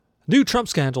New Trump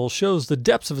scandal shows the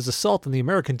depths of his assault on the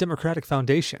American Democratic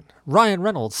Foundation. Ryan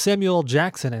Reynolds, Samuel L.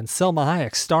 Jackson, and Selma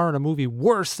Hayek star in a movie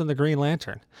worse than The Green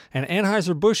Lantern. And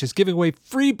Anheuser-Busch is giving away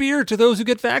free beer to those who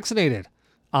get vaccinated.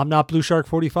 I'm not Blue Shark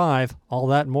 45. All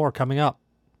that and more coming up.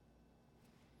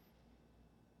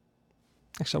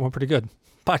 Actually, that went pretty good.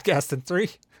 Podcast in 3,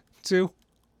 2.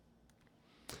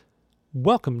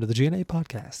 Welcome to the G.N.A.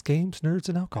 podcast, Games, Nerds,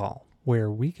 and Alcohol,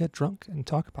 where we get drunk and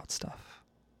talk about stuff.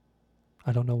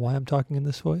 I don't know why I'm talking in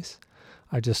this voice.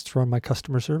 I just threw on my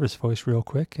customer service voice real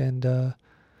quick, and,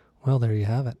 well, there you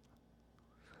have it.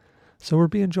 So we're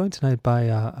being joined tonight by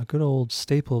a good old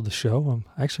staple of the show. I'm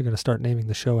actually going to start naming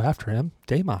the show after him,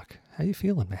 Damok. How you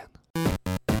feeling, man?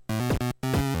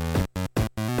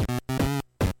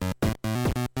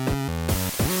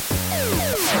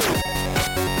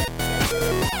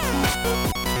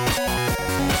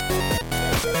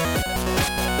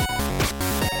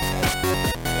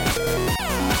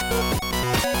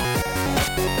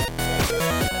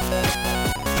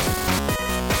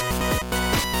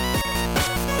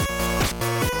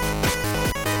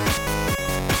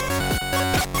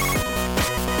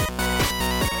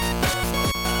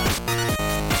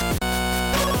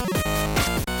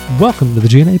 Welcome to the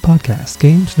G.N.A. podcast,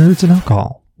 Games, Nerds, and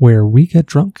Alcohol, where we get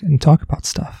drunk and talk about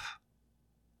stuff.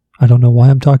 I don't know why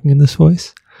I'm talking in this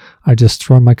voice. I just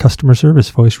threw on my customer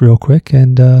service voice real quick,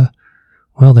 and,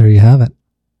 well, there you have it.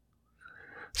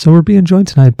 So we're being joined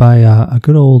tonight by a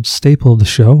good old staple of the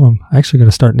show. I'm actually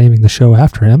going to start naming the show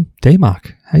after him,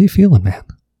 Damok. How you feeling, man?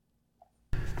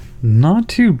 Not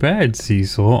too bad,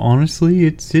 Cecil. Honestly,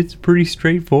 it's pretty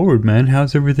straightforward, man.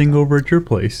 How's everything over at your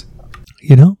place?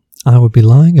 You know, I would be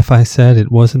lying if I said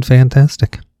it wasn't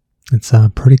fantastic. It's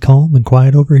pretty calm and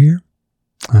quiet over here.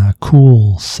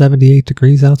 Cool 78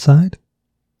 degrees outside.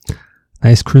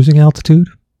 Nice cruising altitude.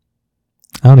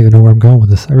 I don't even know where I'm going with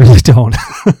this. I really don't.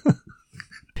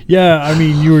 Yeah, I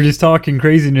mean, you were just talking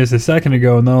craziness a second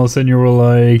ago, and then all of a sudden you were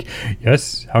like,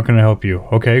 yes, how can I help you?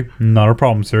 Okay, not a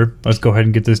problem, sir. Let's go ahead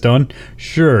and get this done.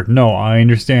 Sure, no, I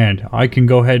understand. I can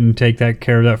go ahead and take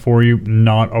care of that for you.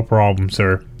 Not a problem,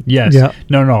 sir. Yes. Yeah.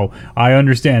 No, I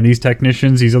understand. These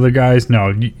technicians, these other guys, no,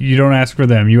 you don't ask for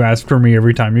them. You ask for me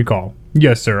every time you call.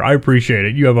 Yes, sir, I appreciate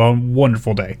it. You have a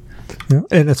wonderful day. Yeah,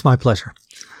 and it's my pleasure.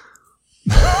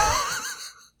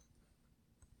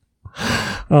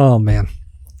 Oh, man.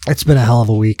 It's been a hell of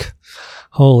a week.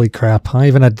 Holy crap. I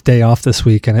even had a day off this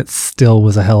week, and it still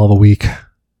was a hell of a week.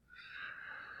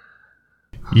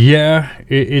 Yeah,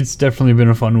 it's definitely been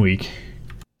a fun week.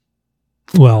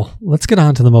 Well, let's get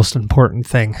on to the most important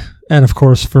thing. And of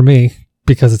course, for me,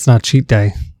 because it's not cheat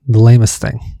day, the lamest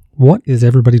thing. What is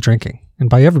everybody drinking? And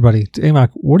by everybody,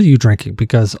 Damok, what are you drinking?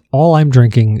 Because all I'm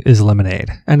drinking is lemonade.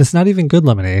 And it's not even good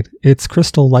lemonade. It's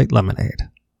Crystal Light lemonade.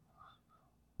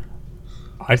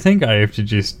 I think I have to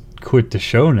just quit the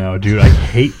show now, dude. I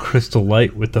hate Crystal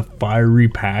Light with a fiery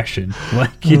passion.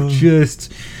 Like,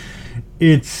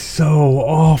 it's so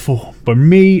awful. But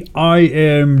me, I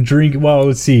am drinking, well,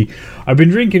 let's see. I've been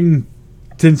drinking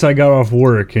since I got off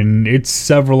work, and it's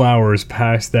several hours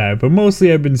past that. But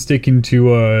mostly I've been sticking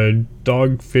to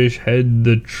Dogfish Head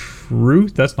the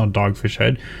Truth. That's not Dogfish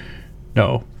Head.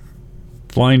 No.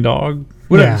 Flying Dog?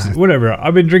 Whatever.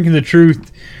 I've been drinking the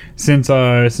Truth since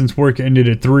work ended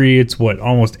at 3. It's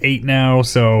almost 8 now,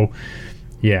 so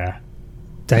yeah.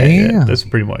 Damn. That's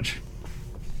pretty much.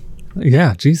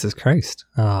 Yeah, Jesus Christ.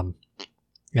 Yeah,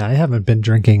 I haven't been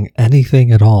drinking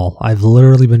anything at all. I've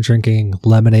literally been drinking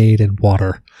lemonade and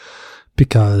water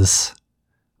because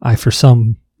I, for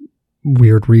some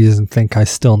weird reason, think I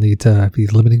still need to be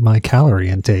limiting my calorie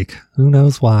intake. Who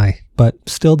knows why, but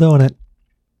still doing it.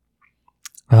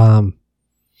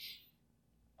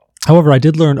 However, I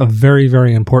did learn a very,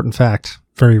 very important fact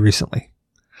very recently.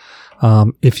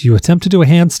 If you attempt to do a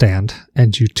handstand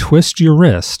and you twist your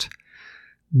wrist,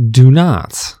 do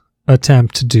not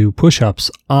attempt to do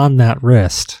push-ups on that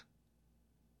wrist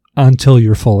until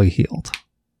you're fully healed.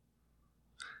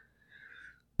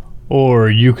 Or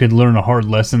you could learn a hard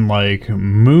lesson like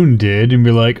Moon did and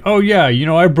be like, oh yeah,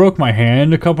 I broke my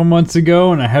hand a couple months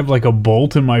ago and I have like a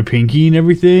bolt in my pinky and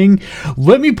everything.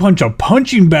 Let me punch a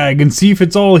punching bag and see if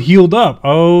it's all healed up.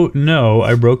 Oh no,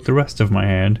 I broke the rest of my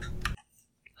hand.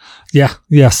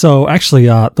 Yeah. So actually,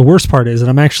 the worst part is that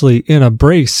I'm actually in a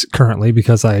brace currently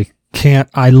because I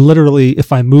literally,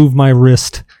 if I move my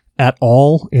wrist at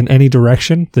all in any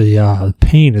direction, the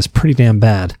pain is pretty damn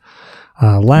bad.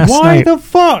 Last night. Why the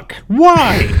fuck?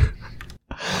 Why?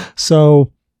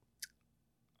 So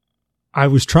I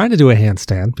was trying to do a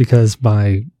handstand because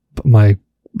my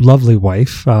lovely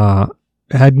wife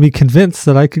had me convinced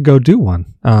that I could go do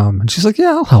one. And she's like,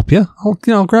 yeah, I'll help you.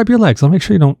 I'll grab your legs. I'll make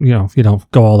sure you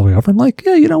don't go all the way over. I'm like,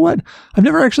 yeah, you know what? I've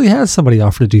never actually had somebody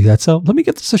offer to do that. So let me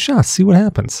get this a shot, see what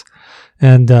happens.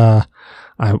 And,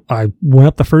 I went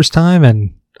up the first time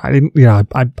and I didn't,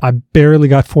 I barely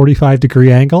got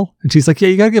 45-degree angle. And she's like, yeah,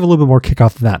 you got to give a little bit more kick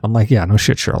off than that. I'm like, yeah, no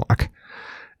shit, Sherlock.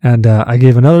 And, I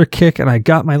gave another kick and I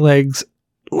got my legs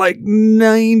like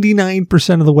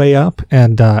 99% of the way up.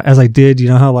 And, as I did, you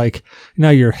know how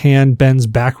your hand bends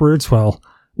backwards? Well,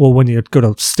 when you go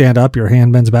to stand up, your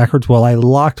hand bends backwards. Well, I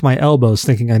locked my elbows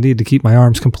thinking I needed to keep my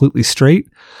arms completely straight.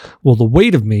 Well, the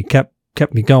weight of me kept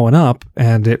me going up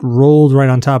and it rolled right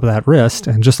on top of that wrist.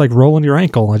 And just like rolling your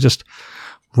ankle, I just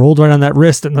rolled right on that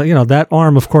wrist. And, that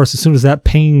arm, of course, as soon as that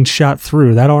pain shot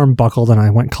through, that arm buckled and I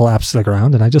went collapsed to the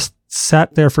ground. And I just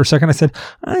sat there for a second. I said,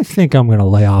 I think I'm going to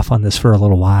lay off on this for a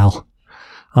little while.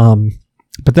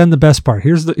 But then the best part,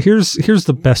 here's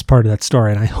the best part of that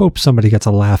story. And I hope somebody gets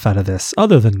a laugh out of this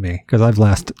other than me, because I've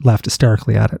laughed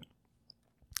hysterically at it.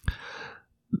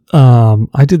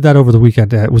 I did that over the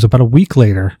weekend. It was about a week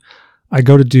later. I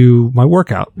go to do my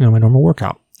workout, my normal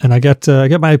workout. And I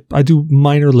do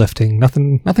minor lifting,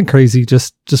 nothing crazy,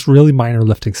 just really minor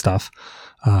lifting stuff.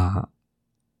 And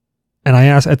I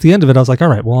asked at the end of it, I was like, all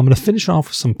right, well, I'm going to finish off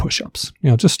with some push-ups,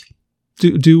 just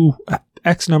do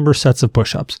X number sets of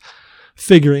push-ups,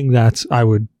 figuring that I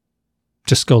would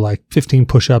just go like 15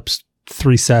 push-ups,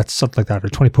 3 sets, something like that, or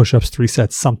 20 push-ups, 3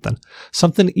 sets,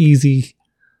 something easy,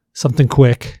 something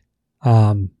quick.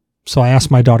 So I asked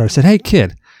my daughter, I said, hey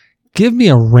kid, give me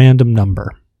a random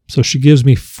number. So she gives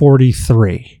me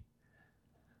 43.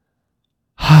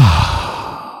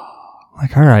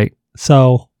 Like, all right.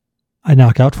 So I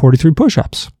knock out 43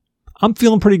 push-ups. I'm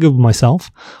feeling pretty good with myself.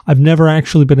 I've never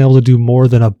actually been able to do more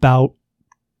than about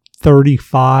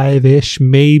 35-ish,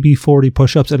 maybe 40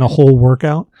 push-ups in a whole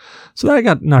workout. So I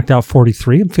got knocked out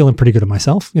 43. I'm feeling pretty good at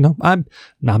myself. I'm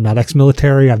not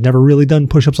ex-military. I've never really done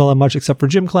push-ups all that much except for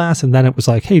gym class. And then it was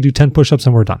like, hey, do 10 push-ups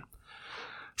and we're done.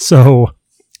 So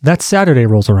that Saturday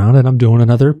rolls around and I'm doing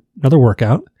another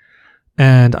workout.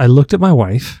 And I looked at my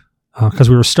wife because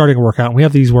we were starting a workout. And we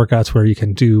have these workouts where you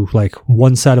can do like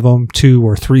 1 set of them, 2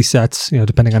 or 3 sets,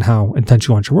 depending on how intense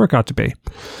you want your workout to be.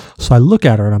 So I look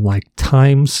at her and I'm like,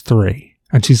 ×3.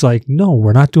 And she's like, no,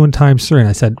 we're not doing ×3. And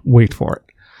I said, wait for it.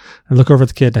 I look over at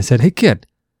the kid and I said, hey kid,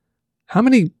 how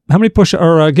many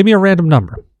give me a random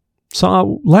number.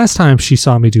 So last time she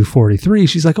saw me do 43,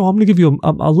 she's like, oh, I'm going to give you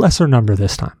a lesser number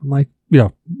this time. I'm like,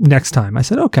 next time. I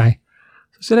said, okay.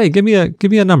 So I said, hey, give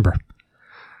me a number.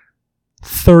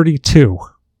 32.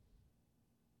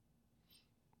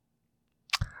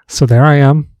 So there I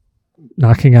am,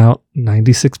 knocking out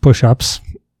 96 push-ups.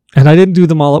 And I didn't do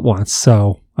them all at once.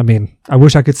 So, I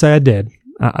wish I could say I did.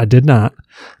 I did not.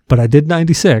 But I did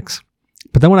 96.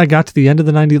 But then when I got to the end of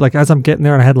the 90, like as I'm getting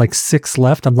there and I had like 6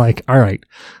 left, I'm like, all right,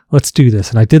 let's do this.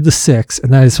 And I did the 6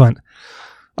 and then I just went,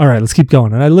 all right, let's keep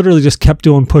going. And I literally just kept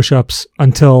doing push-ups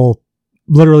until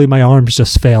literally my arms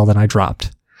just failed and I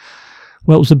dropped.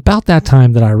 Well, it was about that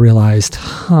time that I realized,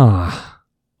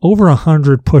 over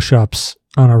 100 push-ups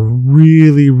on a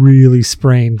really, really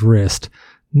sprained wrist,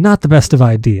 not the best of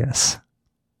ideas.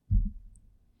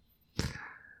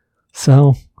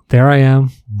 So there I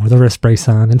am with a wrist brace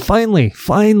on. And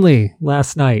finally,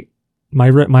 last night,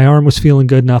 my arm was feeling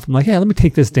good enough. I'm like, hey, let me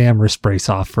take this damn wrist brace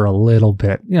off for a little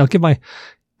bit. Get my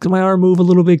arm move a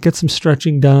little bit, get some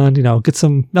stretching done, get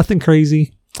some, nothing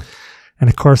crazy. And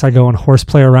of course I go and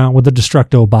horseplay around with the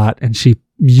Destructo bot and she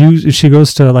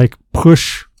goes to like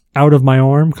push out of my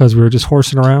arm because we were just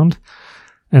horsing around.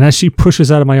 And as she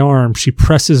pushes out of my arm, she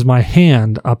presses my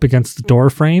hand up against the door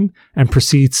frame and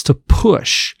proceeds to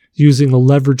push using the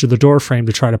leverage of the door frame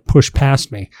to try to push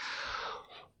past me.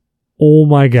 Oh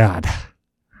my God.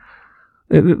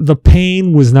 The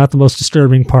pain was not the most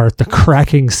disturbing part. The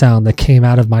cracking sound that came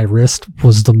out of my wrist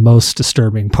was the most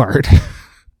disturbing part.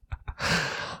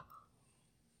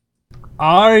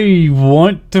 I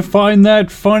want to find that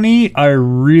funny. I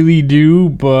really do,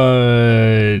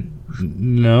 but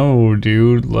no,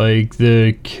 dude. Like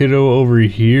the kiddo over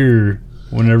here,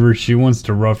 whenever she wants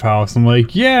to roughhouse, I'm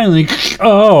like, yeah, and like,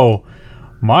 oh,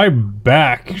 my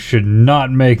back should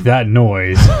not make that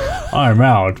noise. I'm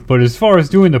out. But as far as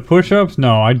doing the push-ups,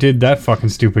 no, I did that fucking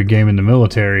stupid game in the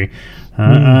military.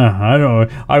 I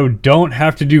don't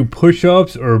have to do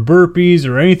push-ups or burpees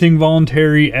or anything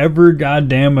voluntary ever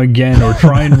goddamn again, or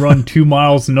try and run 2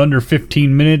 miles in under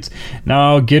 15 minutes.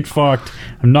 No, get fucked.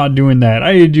 I'm not doing that.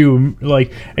 I do,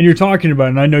 like, and you're talking about,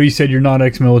 and I know you said you're not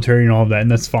ex-military and all of that, and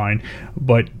that's fine,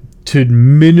 but to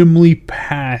minimally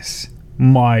pass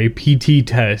my PT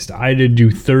test, I had to do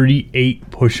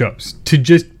 38 push-ups to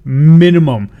just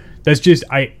minimum. That's just,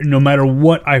 no matter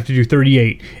what, I have to do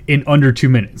 38 in under 2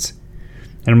 minutes.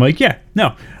 And I'm like, yeah,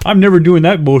 no, I'm never doing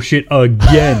that bullshit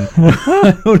again.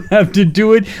 I don't have to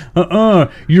do it.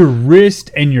 Your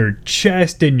wrist and your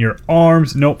chest and your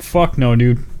arms. Nope, fuck no,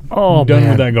 dude. Oh, I'm done man.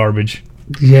 with that garbage.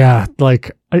 Yeah,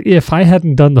 like if I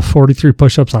hadn't done the 43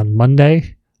 push-ups on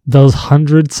Monday, those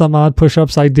 100 some odd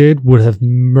push-ups I did would have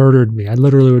murdered me. I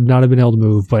literally would not have been able to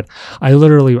move, but I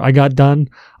got done.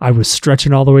 I was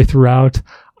stretching all the way throughout.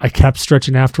 I kept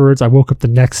stretching afterwards. I woke up the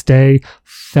next day,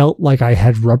 felt like I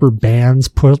had rubber bands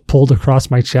pulled across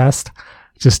my chest.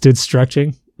 Just did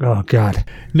stretching. Oh, God.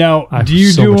 Now, do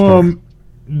you do them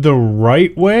the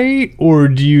right way, or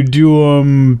do you do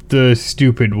them the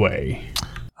stupid way?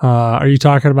 Are you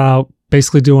talking about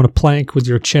basically doing a plank with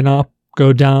your chin up,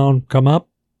 go down, come up?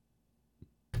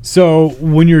 So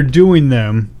when you're doing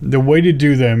them, the way to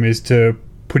do them is to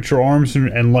put your arms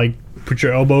and like put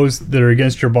your elbows that are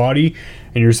against your body,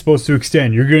 and you're supposed to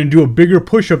extend. You're going to do a bigger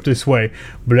push-up this way,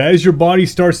 but as your body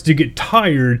starts to get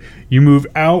tired, you move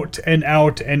out and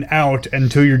out and out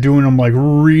until you're doing them like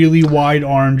really wide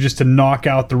arm just to knock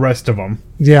out the rest of them.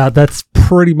 Yeah, that's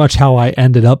pretty much how I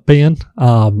ended up being.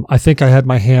 I think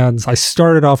I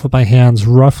started off with my hands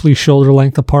roughly shoulder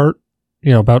length apart,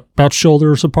 about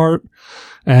shoulders apart.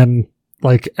 And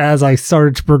like, as I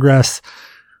started to progress,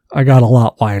 I got a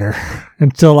lot wider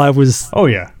until I was,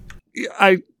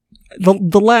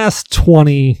 the last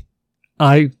 20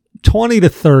 to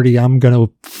 30, I'm going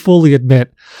to fully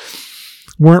admit,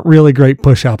 weren't really great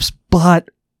push-ups, but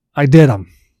I did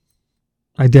them.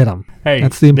 Hey,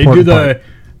 that's the important part.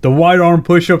 The wide arm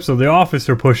push-ups or the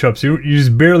officer push-ups. You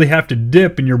just barely have to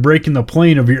dip, and you're breaking the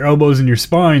plane of your elbows and your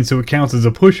spine, so it counts as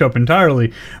a push-up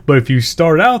entirely. But if you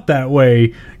start out that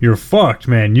way, you're fucked,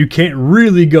 man. You can't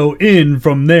really go in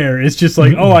from there. It's just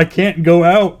like, I can't go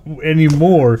out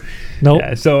anymore. Nope.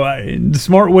 Yeah, so the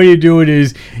smart way to do it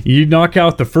is you knock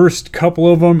out the first couple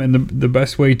of them, and the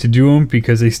best way to do them,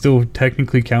 because they still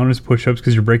technically count as push-ups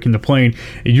because you're breaking the plane,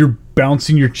 and you're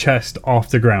bouncing your chest off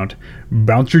the ground.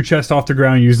 Bounce your chest off the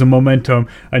ground, use the momentum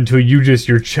until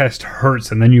your chest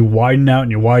hurts, and then you widen out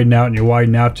and you widen out and you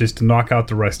widen out just to knock out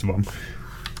the rest of them.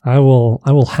 I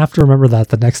will have to remember that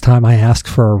the next time I ask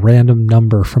for a random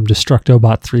number from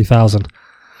Destructobot 3000.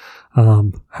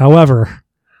 However,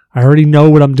 I already know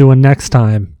what I'm doing next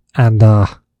time, and oh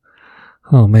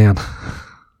man,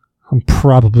 I'm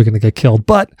probably going to get killed.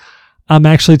 But I'm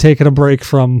actually taking a break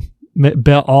from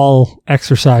all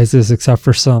exercises except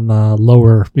for some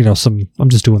lower, I'm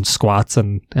just doing squats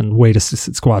and weight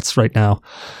assisted squats right now,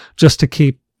 just to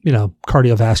keep,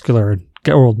 cardiovascular,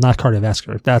 or not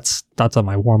cardiovascular. That's on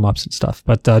my warm ups and stuff,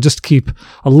 but just to keep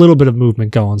a little bit of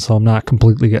movement going, so I'm not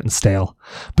completely getting stale.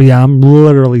 But yeah, I'm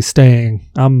literally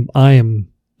I am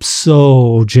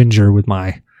so ginger with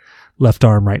my left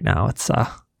arm right now. It's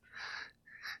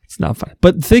not fun.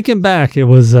 But thinking back, it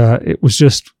was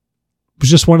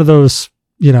just one of those,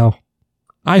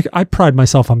 I pride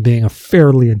myself on being a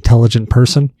fairly intelligent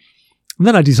person. And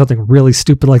then I do something really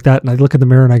stupid like that, and I look in the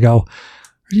mirror and I go,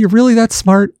 are you really that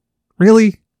smart?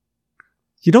 Really?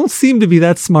 You don't seem to be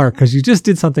that smart because you just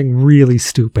did something really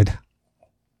stupid.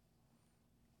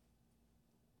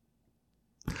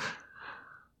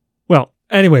 Well,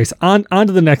 anyways, on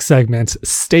to the next segment,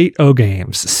 State O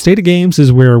Games. State of Games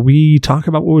is where we talk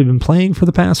about what we've been playing for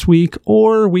the past week,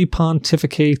 or we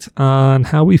pontificate on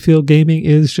how we feel gaming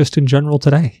is just in general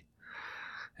today.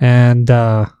 And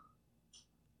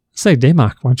say,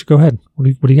 Damok, why don't you go ahead? What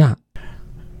do you got?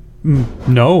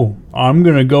 No, I'm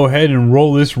going to go ahead and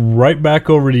roll this right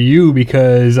back over to you,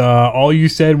 because all you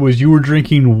said was you were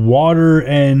drinking water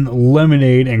and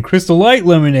lemonade and Crystal Light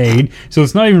lemonade, so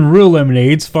it's not even real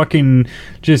lemonade, it's fucking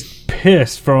just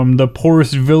piss from the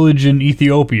poorest village in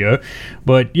Ethiopia.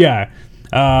 But yeah,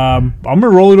 I'm going to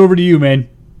roll it over to you, man.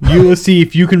 Let's see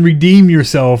if you can redeem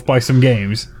yourself by some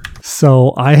games.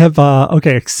 So I have,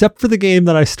 except for the game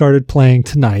that I started playing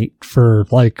tonight for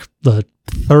like the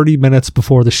 30 minutes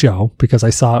before the show, because I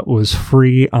saw it was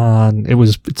free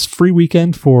it's free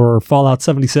weekend for Fallout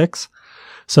 76.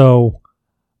 So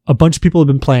a bunch of people have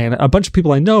been playing it. A bunch of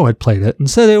people I know had played it and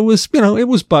said it was, it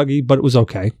was buggy, but it was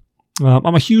okay.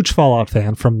 I'm a huge Fallout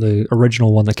fan from the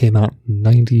original one that came out in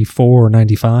 94 or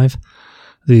 95,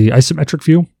 the isometric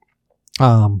view.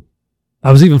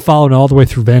 I was even following all the way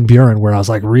through Van Buren, where I was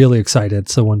like really excited.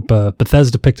 So when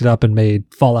Bethesda picked it up and made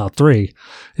Fallout 3,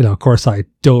 of course I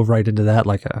dove right into that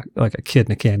like a kid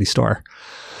in a candy store.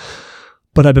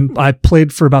 But I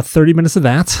played for about 30 minutes of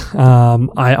that.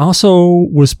 I also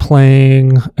was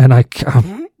playing, and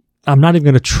I'm not even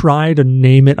going to try to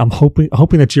name it. I'm hoping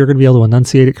that you're going to be able to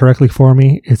enunciate it correctly for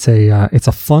me. It's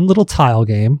a fun little tile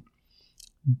game.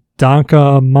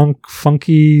 Donka Monk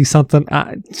Funky something.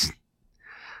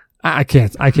 I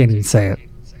can't even say it.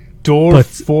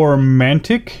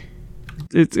 Dorformantic?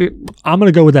 I'm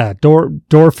going to go with that.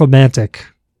 Dorfomantic.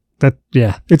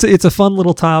 It's a fun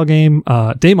little tile game.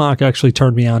 Damok actually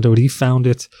turned me on to it. He found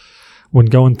it when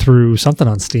going through something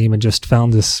on Steam and just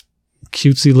found this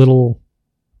cutesy little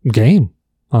game.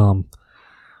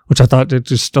 Which I thought I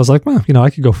was like, well, I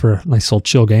could go for a nice old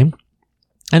chill game.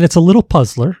 And it's a little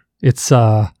puzzler. It's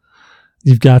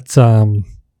you've got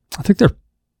I think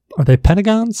are they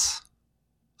pentagons?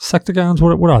 Sectagons?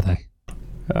 What are they?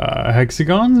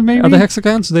 Hexagons, maybe? Are they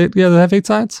hexagons? They have 8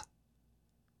 sides?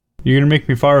 You're going to make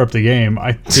me fire up the game.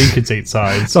 I think it's 8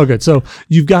 sides. It's all good. So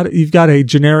you've got a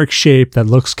generic shape that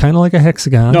looks kind of like a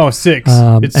hexagon. No, 6.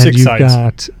 It's 6 sides.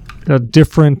 And you've got a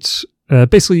different...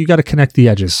 basically, you got to connect the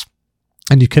edges.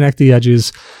 And you connect the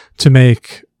edges to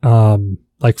make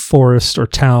like forests or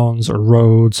towns or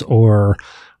roads or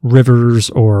rivers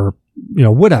or,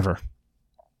 whatever.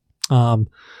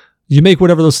 You make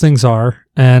whatever those things are.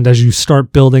 And as you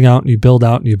start building out and you build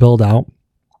out and you build out,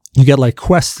 you get like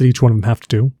quests that each one of them have to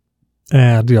do.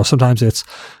 And, sometimes you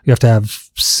have to have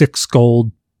 6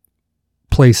 gold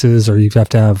places, or you have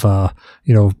to have,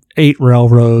 8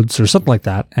 railroads or something like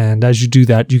that. And as you do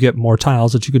that, you get more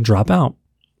tiles that you can drop out.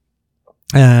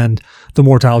 And the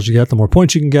more tiles you get, the more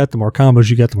points you can get, the more combos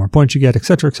you get, the more points you get, et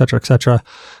cetera, et cetera, et cetera.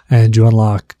 And you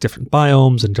unlock different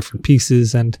biomes and different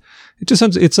pieces. And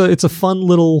it's a fun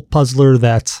little puzzler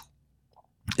that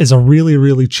is a really,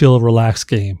 really chill, relaxed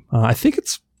game. I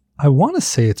want to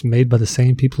say it's made by the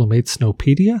same people who made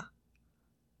Snowpedia.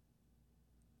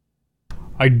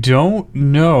 I don't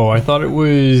know. I thought it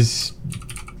was,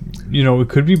 it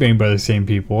could be made by the same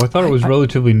people. I thought it was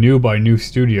relatively new by a new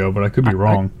studio, but I could be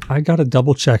wrong. I got to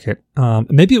double check it.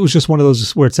 Maybe it was just one of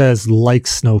those where it says like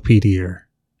Snowpedia.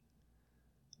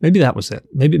 Maybe that was it.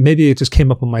 Maybe it just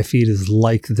came up on my feed as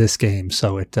like this game.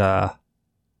 So it, but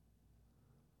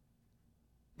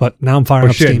now I'm firing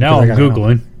up Steam. Now I'm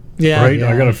Googling. Yeah, right.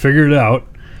 I gotta figure it out.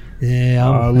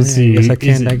 Yeah, let's see. I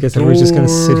guess we're just gonna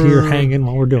sit here hanging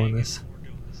while we're doing this.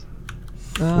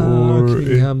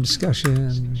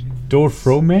 Discussion.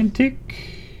 Dorfromantic.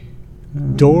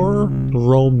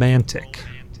 Dorfromantic.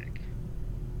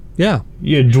 Yeah.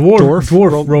 Yeah. Dwarf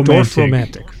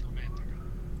romantic.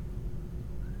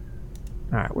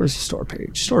 All right. Where's the store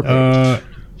page? Store page.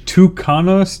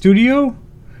 G.N.A Studio,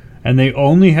 and they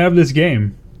only have this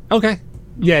game. Okay.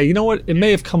 Yeah, you know what? It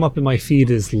may have come up in my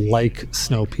feed as like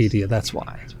Snowpedia. That's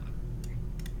why.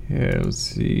 Yeah, let's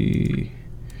see.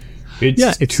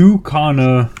 It's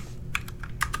G.N.A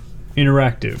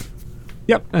Interactive.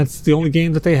 Yep, that's the only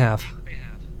game that they have.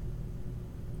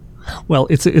 Well,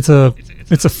 it's a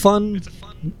fun,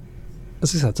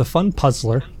 as I said, it's a fun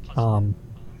puzzler.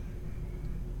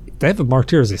 They have it marked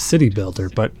here as a city builder,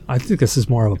 but I think this is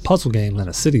more of a puzzle game than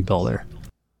a city builder.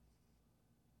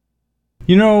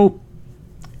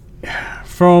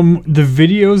 From the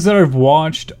videos that I've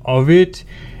watched of it,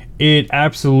 it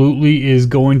absolutely is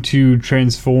going to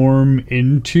transform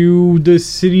into the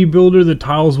city builder. The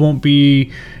tiles won't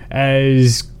be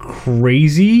as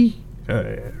crazy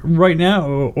right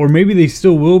now, or maybe they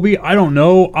still will be. I don't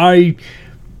know.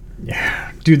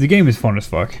 Dude, the game is fun as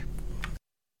fuck.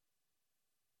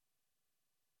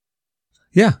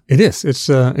 Yeah, it is. It's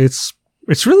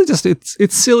really just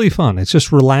it's silly fun. It's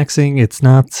just relaxing. It's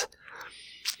not.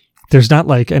 There's not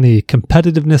like any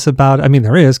competitiveness about it. I mean,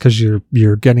 there is, because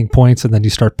you're getting points and then you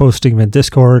start posting them in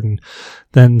Discord, and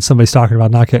then somebody's talking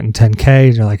about not getting 10K,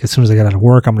 and you're like, as soon as I get out of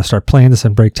work, I'm going to start playing this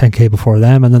and break 10K before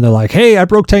them. And then they're like, hey, I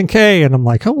broke 10K. And I'm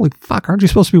like, holy fuck, aren't you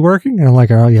supposed to be working? And I'm like,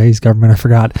 oh yeah, he's government, I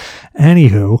forgot.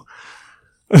 Anywho.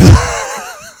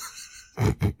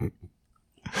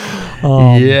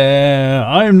 Yeah,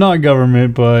 I'm not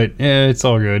government, but it's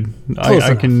all good.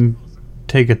 I can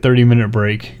take a 30-minute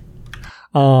break.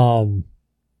 Yeah,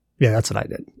 that's what I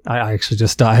did. I actually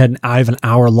just I have an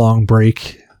hour-long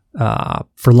break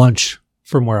for lunch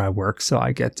from where I work, so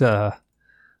I get the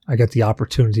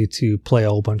opportunity to play a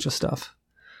whole bunch of stuff.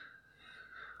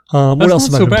 What else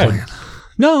have I been playing?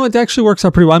 No, it actually works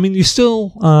out pretty well. I mean, you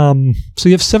still so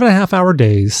you have 7.5 hour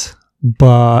days,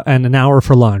 and an hour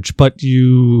for lunch, but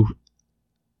you're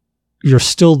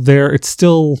still there.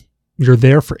 You're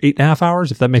there for 8.5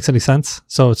 hours, if that makes any sense.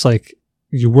 So it's like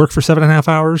you work for 7.5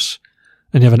 hours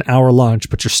and you have an hour lunch,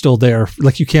 but you're still there.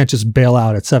 Like, you can't just bail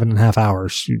out at 7.5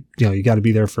 hours. You got to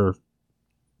be there for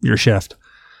your shift.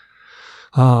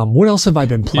 What else have I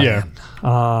been playing? Yeah.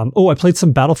 I played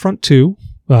some Battlefront 2.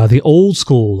 the old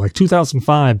school, like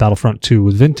 2005 Battlefront 2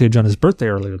 with Vintage on his birthday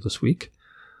earlier this week.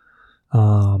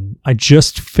 I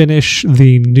just finished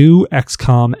the new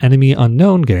XCOM Enemy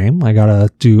Unknown game. I gotta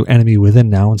do Enemy Within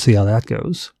now and see how that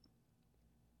goes.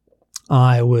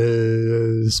 I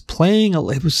was playing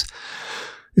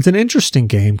it's an interesting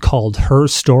game called Her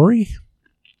Story.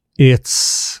 So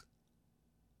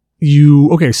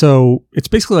it's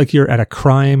basically like you're at a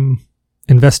crime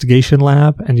investigation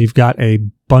lab and you've got a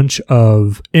bunch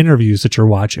of interviews that you're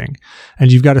watching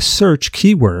and you've got to search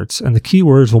keywords, and the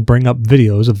keywords will bring up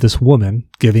videos of this woman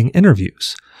giving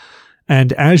interviews.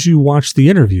 And as you watch the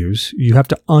interviews, you have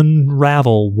to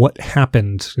unravel what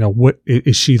happened. What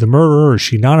is she the murderer? Is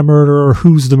she not a murderer?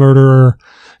 Who's the murderer?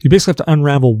 You basically have to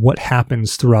unravel what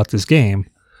happens throughout this game.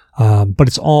 But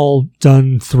it's all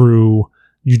done through,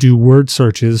 you do word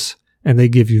searches and they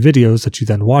give you videos that you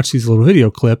then watch these little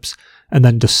video clips and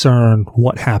then discern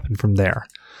what happened from there.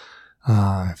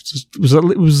 When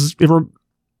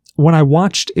I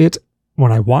watched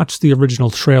the original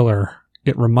trailer,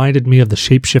 it reminded me of the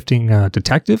shape-shifting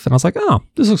detective, and I was like, oh,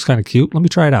 this looks kind of cute. Let me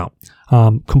try it out.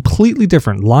 Completely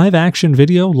different. Live-action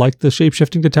video like the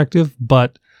shape-shifting detective,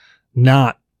 but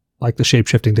not like the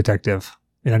shape-shifting detective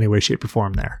in any way, shape, or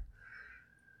form there.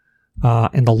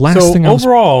 And the last thing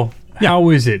overall, how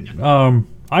is it?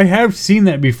 I have seen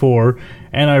that before,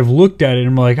 and I've looked at it, and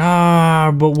I'm like,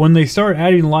 but when they start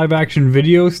adding live-action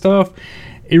video stuff,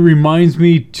 it reminds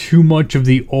me too much of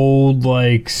the old,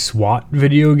 like, SWAT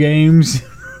video games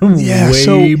back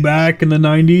in the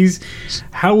 90s.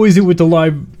 How is it with the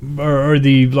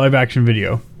live action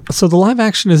video? So the live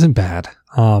action isn't bad.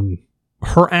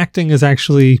 Her acting is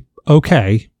actually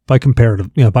okay by comparative,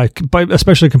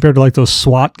 especially compared to like those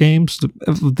SWAT games.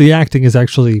 The acting is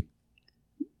actually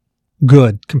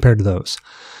good compared to those.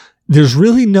 There's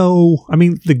really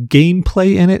the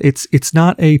gameplay in it. It's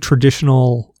not a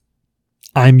traditional,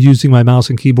 I'm using my mouse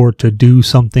and keyboard to do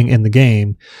something in the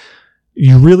game.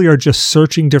 You really are just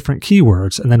searching different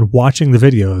keywords and then watching the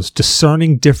videos,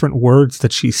 discerning different words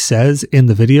that she says in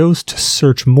the videos to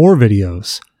search more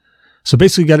videos. So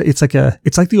basically it's like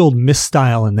the old Miss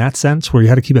style in that sense, where you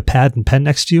had to keep a pad and pen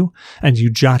next to you and you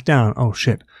jot down, oh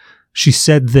shit, she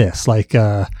said this. Like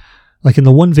in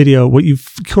the one video, what you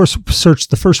of course search,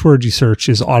 the first word you search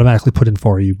is automatically put in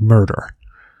for you, murder.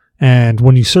 And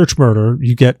when you search murder,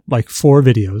 you get 4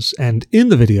 videos. And in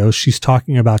the videos, she's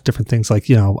talking about different things like,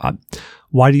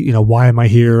 why am I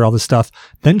here? All this stuff.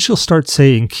 Then she'll start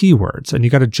saying keywords, and you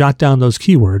got to jot down those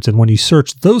keywords. And when you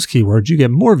search those keywords, you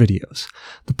get more videos.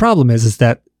 The problem is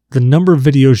that the number of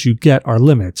videos you get are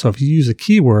limited. So if you use a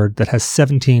keyword that has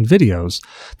 17 videos,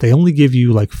 they only give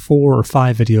you 4 or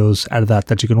 5 videos out of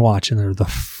that you can watch. And they're the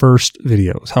first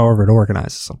videos, however it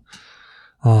organizes them.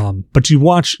 But you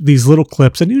watch these little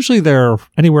clips, and usually they're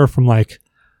anywhere from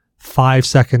 5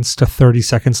 seconds to 30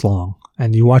 seconds long.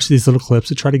 And you watch these little clips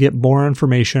to try to get more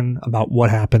information about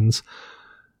what happens.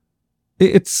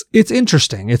 It's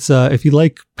interesting. It's if you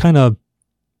like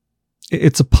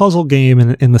it's a puzzle game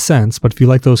in the sense, but if you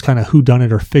like those kind of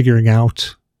whodunit or figuring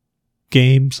out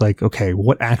games, okay,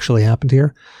 what actually happened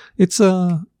here? It's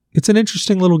an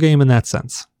interesting little game in that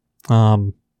sense.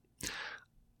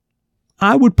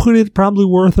 I would put it probably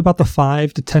worth about the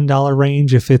 $5 to $10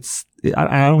 range if it's,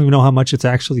 I don't even know how much it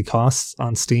actually costs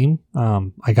on Steam.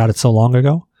 I got it so long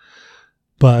ago.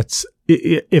 But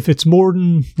if it's more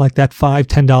than that $5,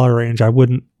 $10 range, I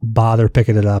wouldn't bother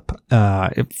picking it up.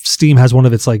 If Steam has one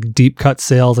of its deep cut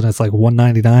sales and it's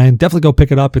 $1.99, definitely go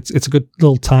pick it up. It's a good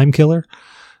little time killer,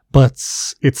 but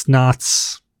it's not,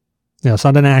 it's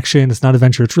not an action. It's not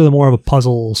adventure. It's really more of a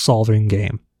puzzle solving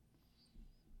game.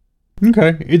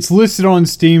 Okay. It's listed on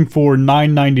Steam for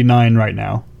 $9.99 right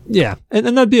now. Yeah. And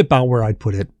that'd be about where I'd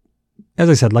put it. As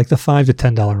I said, the $5 to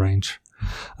 $10 range.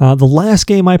 The last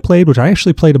game I played, which I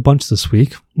actually played a bunch this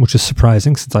week, which is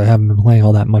surprising since I haven't been playing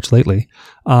all that much lately.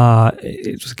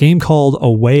 It was a game called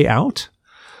A Way Out.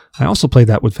 I also played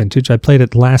that with Vintage. I played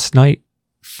it last night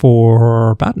for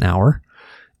about an hour.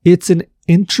 It's an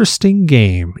interesting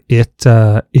game.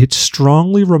 It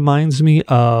strongly reminds me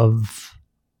of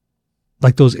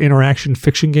those interaction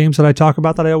fiction games that I talk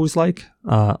about that I always like.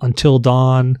 Until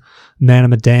Dawn, Man of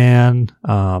Medan,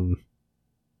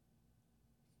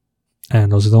 and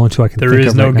those are the only two I can think of. There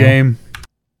is no game.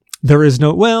 There is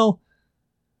no,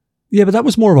 yeah, but that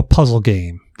was more of a puzzle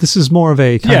game. This is more of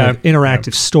a kind of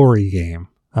interactive story game.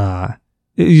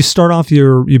 You start off,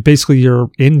 you're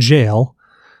in jail.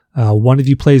 One of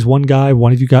you plays one guy,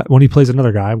 one of you plays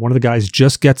another guy. One of the guys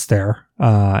just gets there,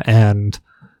 and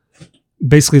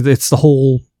basically it's the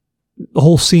whole the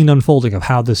whole scene unfolding of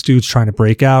how this dude's trying to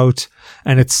break out.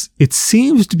 And it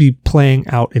seems to be playing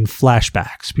out in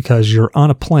flashbacks because you're on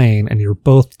a plane and you're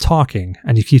both talking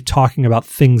and you keep talking about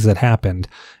things that happened.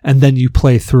 And then you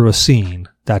play through a scene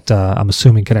that I'm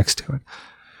assuming connects to it.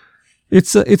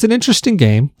 It's an interesting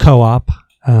game, co-op,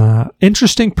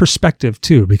 interesting perspective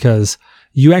too, because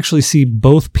you actually see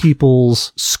both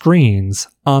people's screens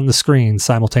on the screen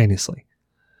simultaneously.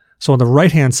 So on the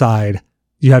right-hand side,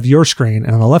 you have your screen,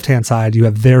 and on the left-hand side, you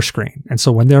have their screen. And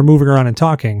so when they're moving around and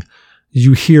talking,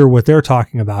 you hear what they're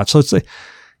talking about. So it's like,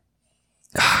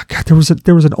 God,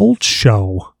 there was an old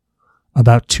show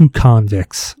about two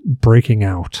convicts breaking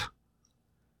out,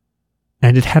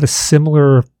 and it had a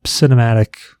similar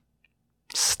cinematic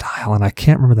style, and I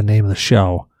can't remember the name of the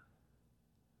show.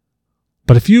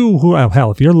 But if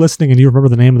you're listening and you remember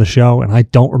the name of the show, and I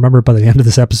don't remember it by the end of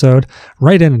this episode,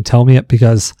 write in and tell me it,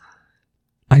 because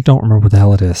I don't remember what the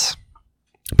hell it is.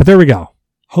 But there we go.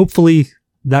 Hopefully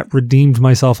that redeemed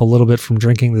myself a little bit from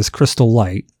drinking this Crystal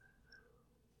Light.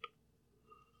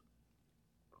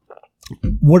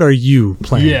 What are you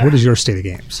playing? Yeah. What is your state of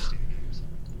games?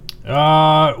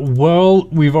 Well,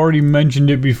 we've already mentioned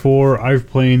it before. I've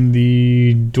played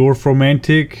the Dorf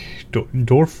Romantic.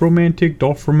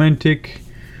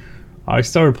 I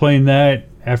started playing that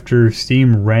after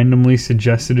Steam randomly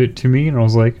suggested it to me, and I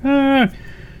was like,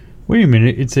 wait a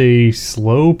minute, it's a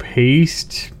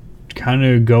slow-paced, kind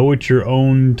of go at your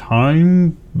own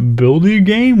time building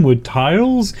game with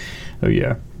tiles? Oh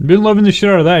yeah, been loving the shit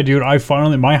out of that, dude.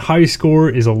 My high score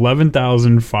is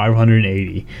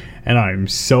 11,580, and I'm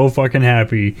so fucking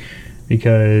happy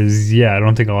because, yeah, I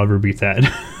don't think I'll ever beat that.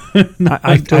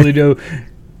 I totally do.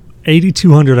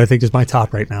 8,200, I think, is my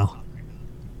top right now.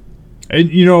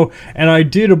 And, and I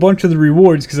did a bunch of the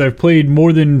rewards because I've played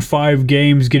more than 5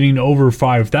 games getting over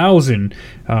 5,000.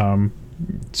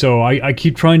 So I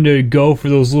keep trying to go for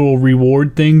those little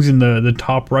reward things in the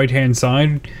top right-hand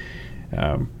side.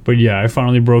 But yeah, I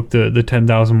finally broke the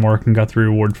 10,000 mark and got the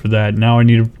reward for that. Now I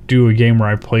need to do a game where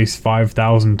I place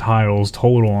 5,000 tiles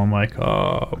total. I'm like,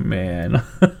 oh, man.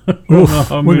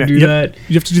 I'm going to do that.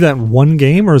 You have to do that in one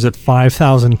game, or is it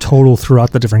 5,000 total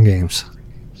throughout the different games?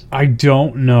 I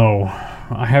don't know.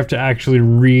 I have to actually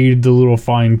read the little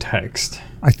fine text.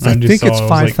 I think it's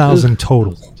 5,000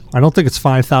 total. I don't think it's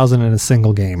 5,000 in a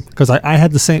single game, because I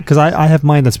had the same, because I have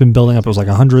mine that's been building up. It was like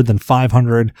 100, then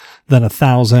 500, then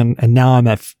 1,000, and now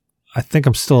I think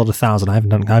I'm still at 1,000. I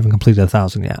haven't completed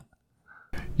 1,000 yet.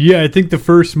 Yeah, I think the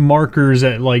first marker's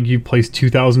at like you place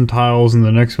 2,000 tiles, and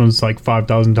the next one's like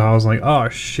 5,000 tiles. I'm like, oh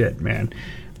shit, man.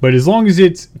 But as long as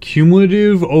it's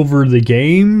cumulative over the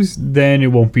games, then it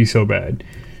won't be so bad.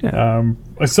 Yeah.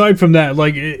 Aside from that,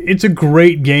 like, it's a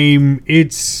great game.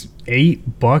 It's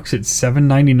 $8. It's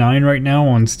 $7.99 right now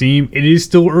on Steam. It is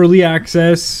still early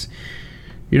access,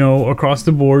 across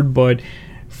the board. But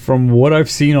from what I've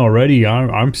seen already,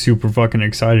 I'm super fucking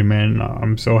excited, man.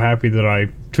 I'm so happy that I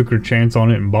took a chance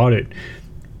on it and bought it.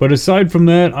 But aside from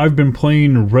that, I've been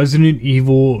playing Resident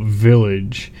Evil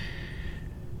Village.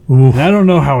 And I don't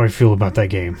know how I feel about that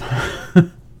game.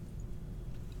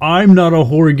 I'm not a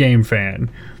horror game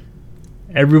fan.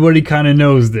 Everybody kind of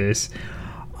knows this.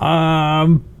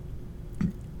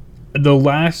 The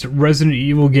last Resident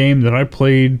Evil game that I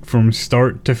played from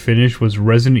start to finish was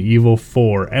Resident Evil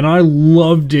 4, and I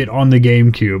loved it on the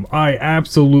GameCube. I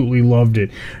absolutely loved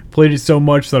it. Played it so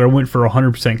much that I went for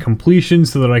 100% completion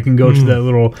so that I can go to that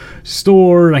little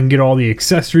store and I can get all the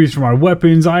accessories for my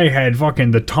weapons. I had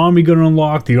fucking the Tommy gun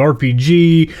unlocked, the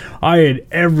RPG. I had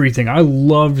everything. I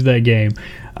loved that game.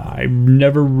 I've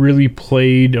never really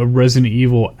played a Resident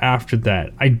Evil after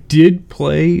that. I did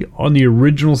play on the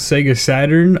original Sega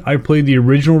Saturn. I played the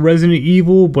original Resident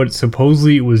Evil, but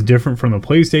supposedly it was different from the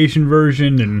PlayStation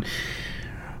version. And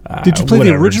did you play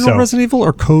the original Resident Evil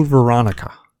or Code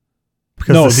Veronica?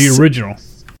 Because the original.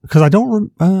 Because I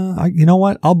don't. You know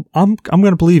what? I'm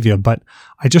going to believe you, but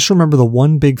I just remember the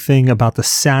one big thing about the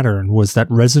Saturn was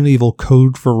that Resident Evil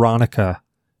Code Veronica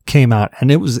came out,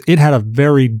 and it had a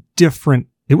very different.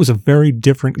 It was a very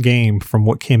different game from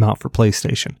what came out for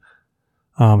PlayStation.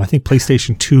 I think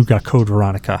PlayStation 2 got Code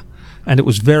Veronica, and it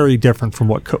was very different from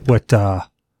what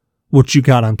you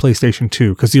got on PlayStation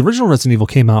 2, because the original Resident Evil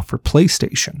came out for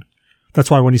PlayStation. That's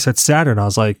why when you said Saturn, I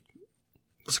was like,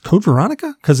 was it Code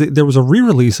Veronica? Because there was a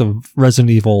re-release of Resident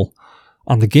Evil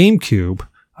on the GameCube.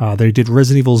 They did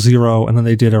Resident Evil 0, and then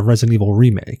they did a Resident Evil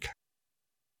remake.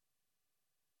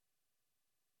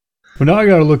 Well, now I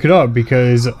gotta look it up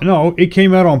because, no, it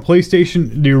came out on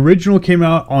PlayStation. The original came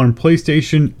out on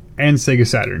PlayStation and Sega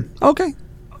Saturn. Okay.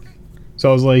 So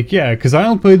I was like, yeah, because I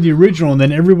only played the original, and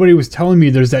then everybody was telling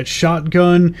me there's that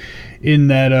shotgun in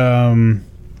that, oh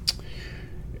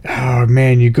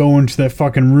man, you go into that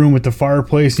fucking room with the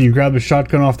fireplace and you grab the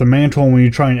shotgun off the mantle, and when you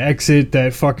try and exit,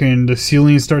 that fucking, the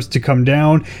ceiling starts to come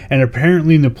down. And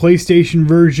apparently in the PlayStation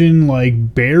version,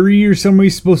 like, Barry or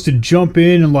somebody's supposed to jump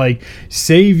in and like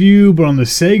save you, but on the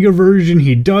Sega version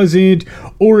he doesn't.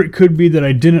 Or it could be that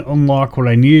I didn't unlock what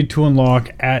I needed to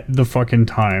unlock at the fucking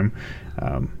time.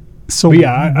 But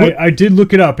yeah, I did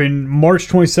look it up. In March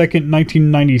 22nd,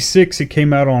 1996, it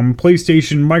came out on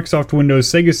PlayStation, Microsoft Windows,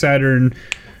 Sega Saturn.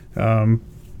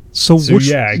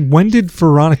 When did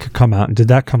Veronica come out, and did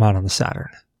that come out on the Saturn?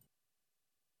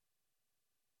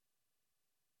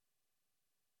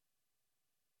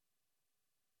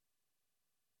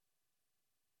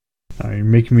 You're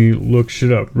making me look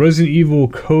shit up. Resident Evil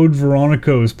Code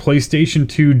Veronica was PlayStation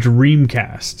 2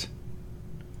 Dreamcast.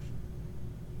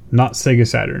 Not Sega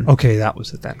Saturn. Okay, that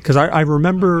was it then. Because I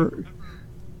remember...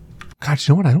 God,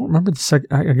 you know what? I don't remember the Sega...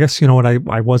 I guess, you know what?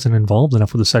 I wasn't involved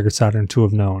enough with the Sega Saturn to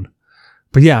have known.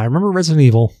 But yeah, I remember Resident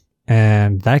Evil,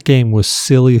 and that game was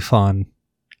silly fun.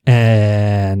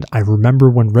 And I remember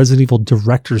when Resident Evil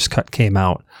Director's Cut came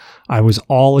out, I was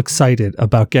all excited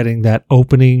about getting that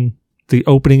opening... the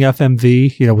opening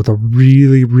FMV, you know, with a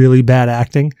really, really bad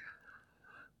acting.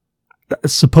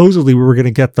 Supposedly we were going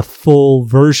to get the full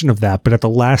version of that, but at the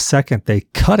last second they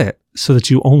cut it so that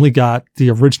you only got the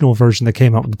original version that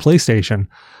came out with the PlayStation.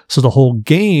 So the whole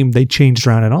game they changed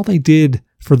around, and all they did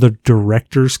for the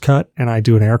director's cut, and I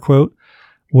do an air quote,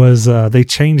 was they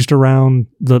changed around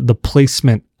the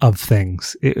placement of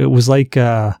things. It was like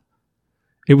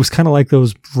it was kind of like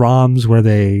those ROMs where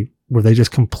they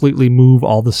just completely move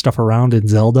all the stuff around in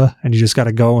Zelda, and you just got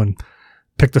to go and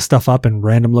pick the stuff up in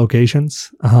random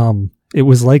locations. It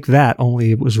was like that,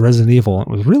 only it was Resident Evil. It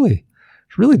was really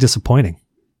disappointing.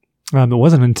 It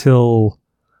wasn't until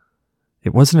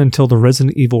the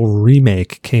Resident Evil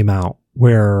remake came out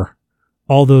where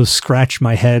all those scratch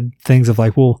my head things of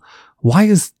like, well, why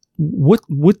is what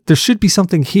there should be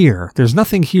something here. There's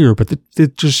nothing here, but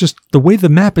there's just the way the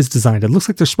map is designed. It looks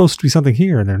like there's supposed to be something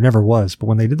here, and there never was. But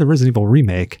when they did the Resident Evil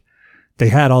remake, they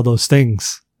had all those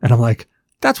things, and I'm like,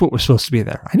 that's what was supposed to be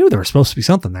there. I knew there was supposed to be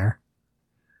something there.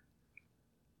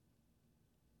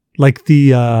 Like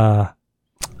the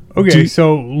okay,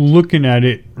 so looking at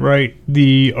it, right,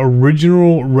 the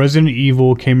original Resident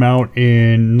Evil came out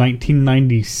in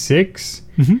 1996,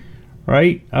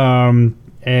 right?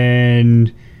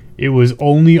 And it was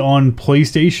only on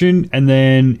PlayStation, and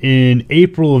then in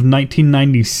April of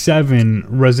 1997,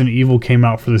 Resident Evil came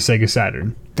out for the Sega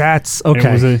Saturn. That's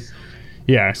okay.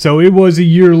 Yeah, so it was a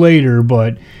year later,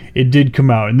 but it did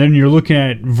come out. And then you're looking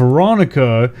at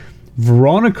Veronica.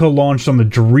 Veronica launched on the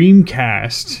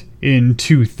Dreamcast in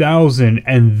 2000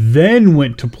 and then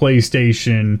went to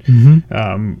PlayStation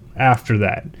after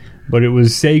that. But it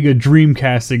was Sega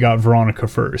Dreamcast that got Veronica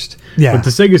first. Yeah. But the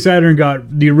Sega Saturn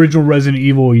got the original Resident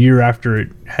Evil a year after it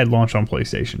had launched on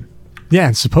PlayStation. Yeah,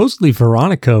 and supposedly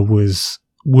Veronica was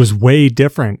way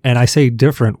different, and I say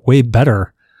different, way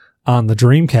better on the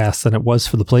Dreamcast than it was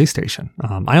for the PlayStation.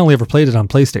 I only ever played it on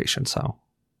PlayStation, so...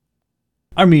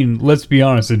 I mean, let's be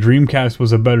honest, the Dreamcast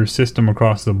was a better system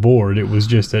across the board. It was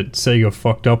just that Sega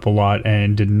fucked up a lot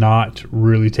and did not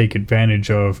really take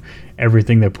advantage of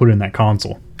everything they put in that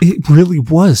console. It really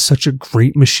was such a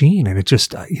great machine, and it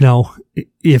just,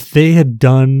 if they had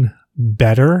done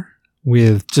better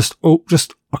with just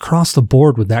across the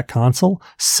board with that console,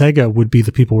 Sega would be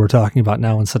the people we're talking about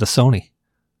now instead of Sony.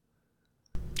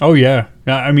 Oh, yeah.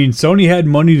 I mean, Sony had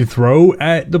money to throw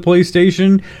at the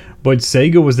PlayStation, but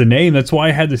Sega was the name. That's why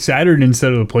I had the Saturn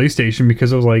instead of the PlayStation,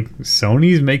 because I was like,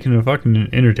 Sony's making a fucking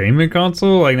entertainment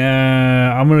console? Like,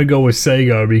 nah, I'm going to go with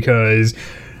Sega because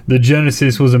the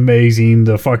Genesis was amazing.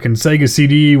 The fucking Sega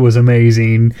CD was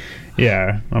amazing.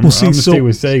 Yeah, I'm going to stay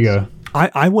with Sega.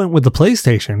 I went with the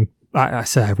PlayStation. I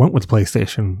said I went with the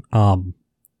PlayStation.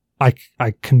 I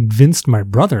convinced my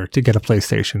brother to get a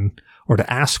PlayStation or to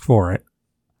ask for it.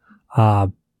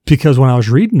 Because when I was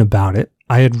reading about it,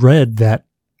 I had read that,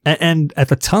 and at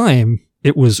the time,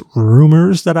 it was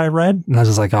rumors that I read, and I was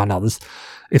just like, oh no,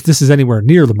 if this is anywhere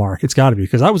near the mark, it's gotta be,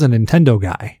 because I was a Nintendo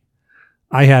guy.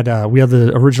 We had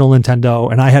the original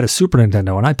Nintendo, and I had a Super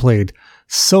Nintendo, and I played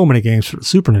so many games for the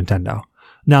Super Nintendo.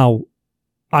 Now,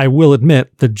 I will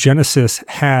admit, the Genesis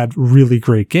had really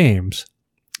great games,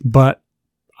 but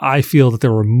I feel that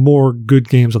there were more good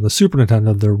games on the Super Nintendo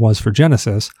than there was for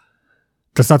Genesis.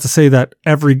 That's not to say that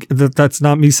that's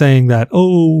not me saying that,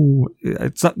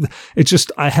 it's not, it's just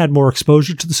I had more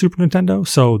exposure to the Super Nintendo,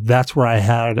 so that's where I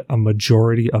had a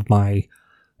majority of my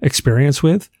experience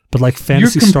with. But like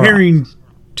Phantasy You're Star, comparing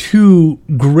two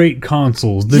great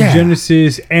consoles, the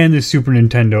Genesis and the Super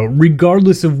Nintendo.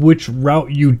 Regardless of which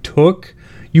route you took,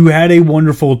 you had a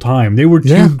wonderful time. They were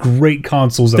two great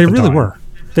consoles at the time.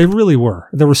 They really were.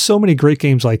 There were so many great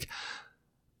games. Like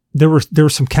there were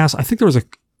some cast. I think there was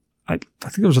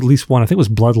at least one. I think it was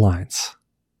Bloodlines,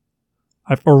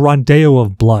 or Rondeo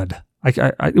of Blood.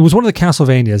 It was one of the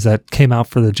Castlevanias that came out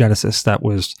for the Genesis. That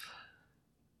was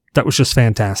just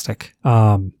fantastic.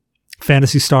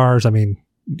 Phantasy Stars. I mean,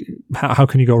 how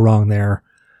can you go wrong there?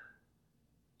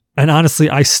 And honestly,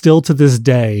 I still to this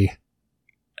day.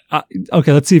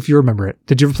 Okay, let's see if you remember it.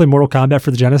 Did you ever play Mortal Kombat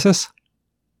for the Genesis?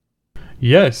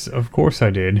 Yes, of course I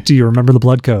did. Do you remember the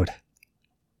blood code?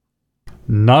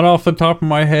 Not off the top of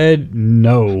my head,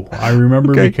 no. I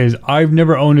remember because I've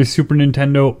never owned a Super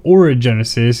Nintendo or a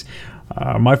Genesis.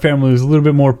 My family was a little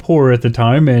bit more poor at the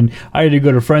time, and I had to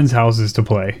go to friends' houses to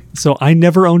play. So I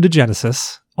never owned a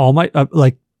Genesis. All my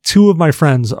two of my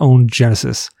friends owned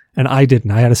Genesis, and I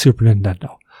didn't. I had a Super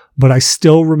Nintendo. But I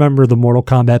still remember the Mortal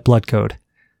Kombat blood code.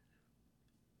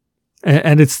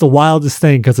 And it's the wildest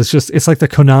thing because it's like the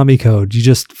Konami code. You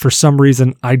just, for some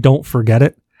reason, I don't forget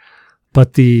it.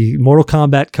 But the Mortal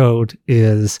Kombat code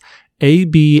is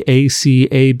ABACABB.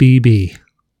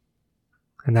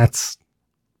 And it's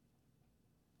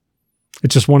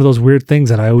just one of those weird things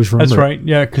that I always remember. That's right.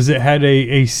 Yeah, because it had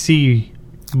a C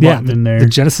button in there. The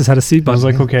Genesis had a C button. I was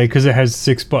like, okay, because it has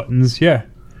 6 buttons. Yeah.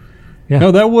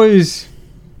 No, that was...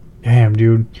 Damn,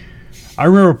 dude. I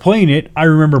remember playing it. I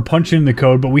remember punching in the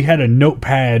code, but we had a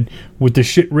notepad with the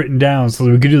shit written down so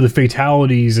that we could do the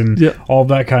fatalities and all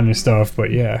that kind of stuff.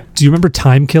 But yeah. Do you remember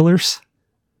Time Killers?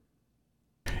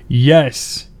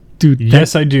 Yes. Dude.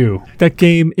 Yes, I do. That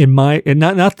game and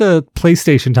not the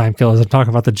PlayStation Time Killers. I'm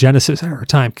talking about the Genesis era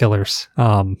Time Killers.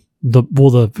 It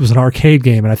was an arcade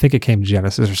game, and I think it came to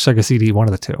Genesis or Sega CD, one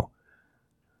of the two.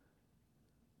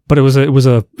 But it was a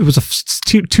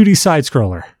 2D side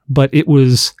scroller, but it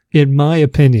was, in my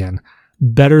opinion,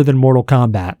 better than Mortal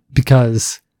Kombat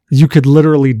because you could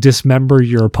literally dismember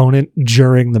your opponent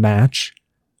during the match.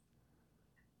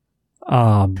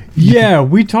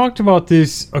 We talked about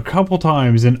this a couple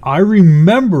times, and I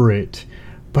remember it,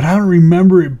 but I don't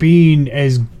remember it being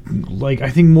as I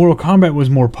think Mortal Kombat was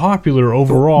more popular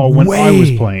overall when I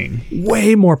was playing.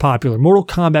 Way more popular. Mortal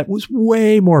Kombat was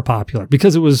way more popular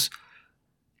because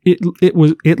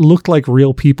it looked like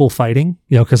real people fighting,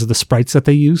 because of the sprites that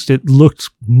they used. It looked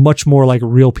much more like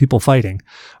real people fighting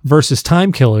versus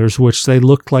Time Killers, which they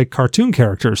looked like cartoon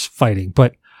characters fighting.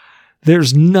 But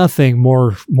there's nothing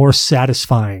more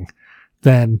satisfying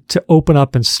than to open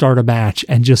up and start a match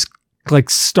and just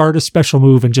start a special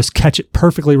move and just catch it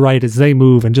perfectly right as they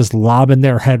move and just lobbing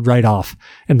their head right off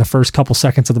in the first couple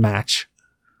seconds of the match.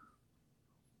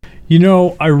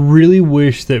 I really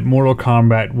wish that Mortal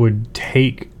Kombat would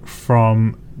take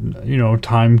from,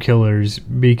 Time Killers,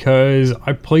 because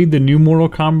I played the new Mortal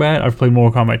Kombat. I've played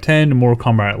Mortal Kombat 10 and Mortal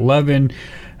Kombat 11,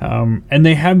 and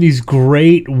they have these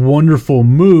great, wonderful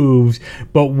moves,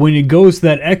 but when it goes to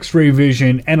that X-ray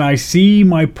vision and I see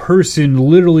my person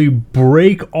literally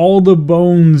break all the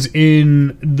bones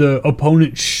in the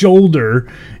opponent's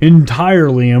shoulder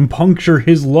entirely and puncture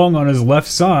his lung on his left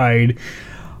side,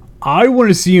 I want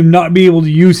to see him not be able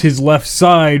to use his left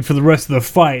side for the rest of the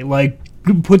fight.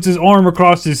 Puts his arm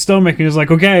across his stomach and is like,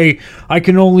 okay, I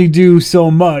can only do so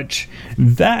much.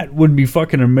 That would be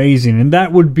fucking amazing. And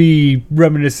that would be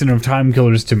reminiscent of Time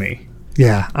Killers to me.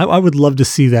 Yeah, I would love to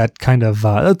see that kind of...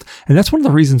 and that's one of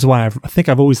the reasons why I think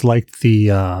I've always liked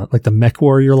the Mech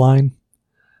Warrior line.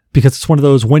 Because it's one of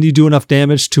those, when you do enough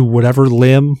damage to whatever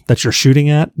limb that you're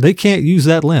shooting at, they can't use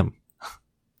that limb.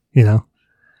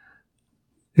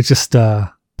 It's just,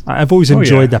 I've always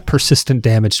enjoyed that persistent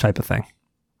damage type of thing.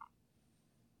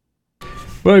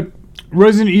 But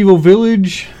Resident Evil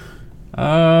Village,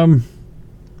 let's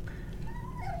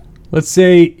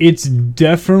say it's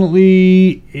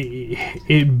definitely,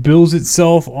 it builds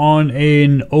itself on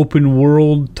an open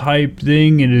world type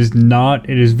thing. It is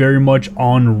very much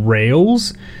on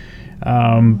rails.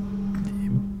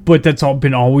 But that's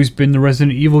always been the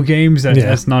Resident Evil games.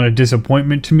 That's not a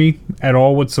disappointment to me at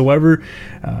all whatsoever.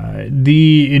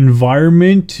 The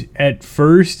environment at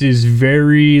first is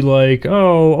very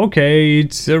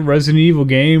it's a Resident Evil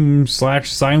game /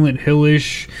 Silent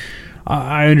Hill-ish.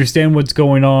 I understand what's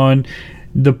going on.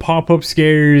 The pop-up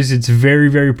scares, it's very,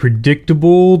 very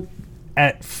predictable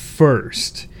at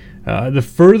first. The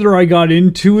further I got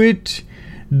into it,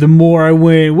 the more I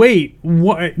went, wait,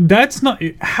 what? That's not,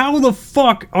 how the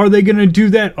fuck are they gonna do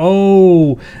that?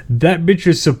 Oh, that bitch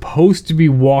is supposed to be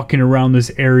walking around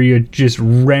this area just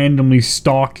randomly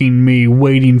stalking me,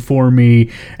 waiting for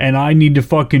me, and I need to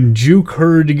fucking juke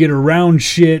her to get around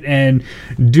shit and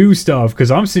do stuff, because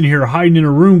I'm sitting here hiding in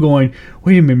a room going,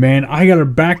 wait a minute, man, I gotta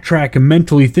backtrack and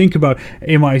mentally think about,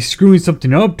 am I screwing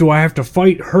something up? Do I have to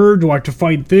fight her? Do I have to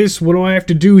fight this? What do I have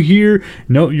to do here?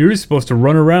 No, you're just supposed to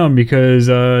run around because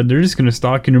they're just gonna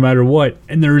stalk you no matter what.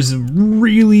 And there's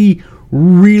really,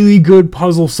 really good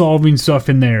puzzle solving stuff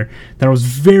in there that I was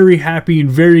very happy and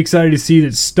very excited to see,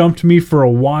 that stumped me for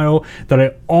a while, that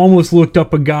I almost looked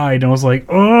up a guide and I was like,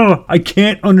 oh, I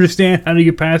can't understand how to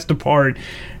get past the part.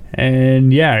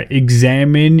 And yeah,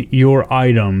 examine your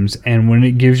items, and when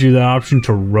it gives you the option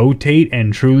to rotate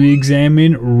and truly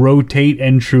examine, rotate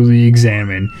and truly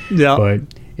examine. Yeah. But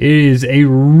it is a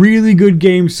really good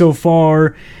game so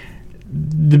far.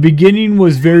 The beginning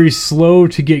was very slow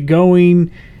to get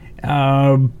going.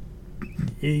 It's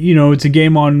a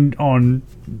game on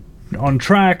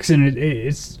tracks, and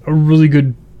it's a really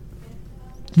good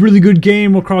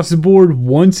game across the board.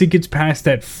 Once it gets past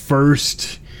that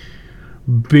first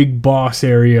big boss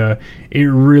area, it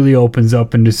really opens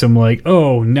up into some like,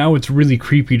 oh, now it's really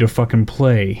creepy to fucking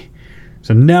play.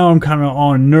 So now I'm kind of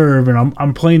on nerve, and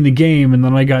I'm playing the game, and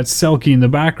then I got Selkie in the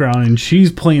background, and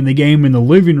she's playing the game in the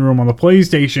living room on the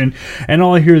PlayStation, and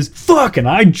all I hear is fuck, and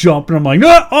I jump, and I'm like,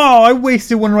 oh, I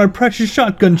wasted one of my precious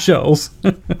shotgun shells.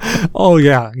 Oh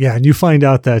yeah, and you find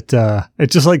out that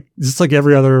it's just like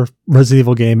every other Resident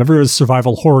Evil game, every other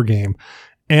survival horror game,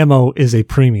 ammo is a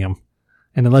premium.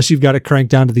 And unless you've got it cranked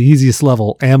down to the easiest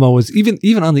level, ammo is,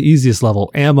 even on the easiest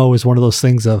level, ammo is one of those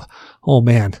things of, oh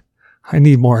man, I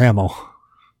need more ammo.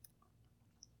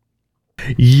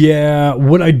 Yeah,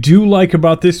 what I do like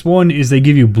about this one is they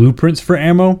give you blueprints for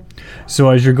ammo.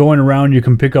 So as you're going around, you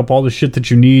can pick up all the shit that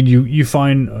you need. You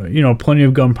find, plenty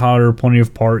of gunpowder, plenty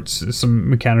of parts, some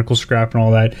mechanical scrap and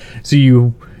all that. So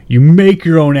you make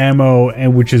your own ammo,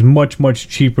 and which is much, much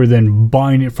cheaper than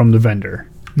buying it from the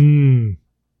vendor.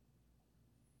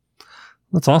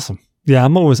 That's awesome. Yeah,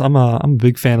 I'm a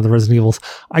big fan of the Resident Evils.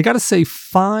 I gotta say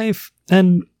 5,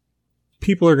 and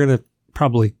people are gonna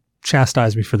probably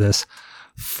chastise me for this.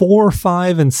 4,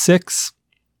 5, and 6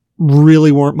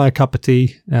 really weren't my cup of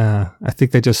tea. I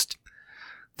think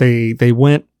they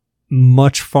went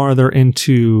much farther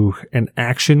into an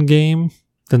action game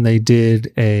than they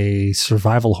did a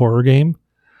survival horror game.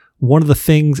 One of the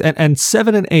things, and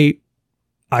 7 and 8,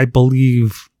 I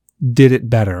believe, did it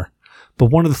better. But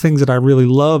one of the things that I really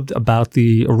loved about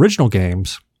the original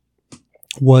games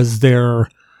was their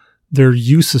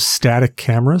use of static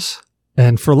cameras.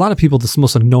 And for a lot of people, this is the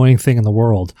most annoying thing in the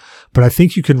world. But I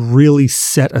think you can really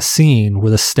set a scene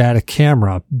with a static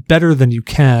camera better than you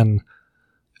can,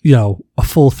 a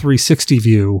full 360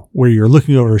 view where you're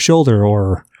looking over your shoulder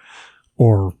or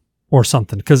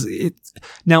something.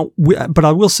 But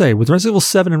I will say, with Resident Evil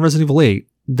 7 and Resident Evil 8,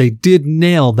 they did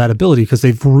nail that ability, because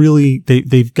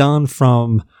they've gone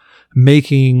from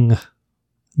making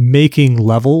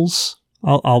levels.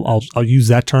 I'll use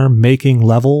that term, making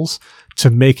levels, to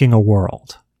making a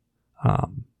world.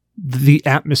 The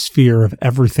atmosphere of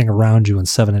everything around you in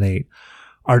 7 and 8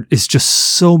 is just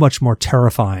so much more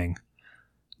terrifying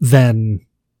than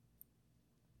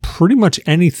pretty much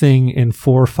anything in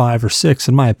 4, 5, or 6,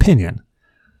 in my opinion.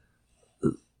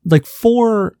 Like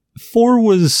 4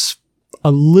 was a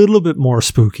little bit more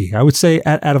spooky. I would say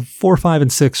out of 4, 5,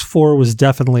 and 6, 4 was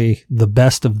definitely the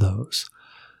best of those.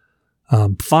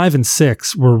 5 and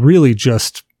 6 were really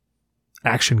just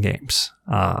action games.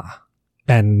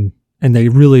 And they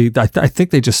really, I think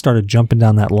they just started jumping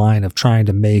down that line of trying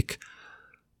to make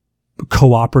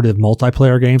cooperative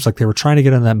multiplayer games. Like they were trying to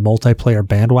get on that multiplayer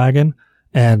bandwagon,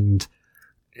 and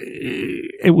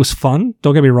it was fun.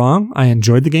 Don't get me wrong. I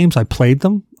enjoyed the games. I played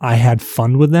them. I had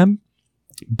fun with them,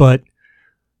 but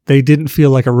they didn't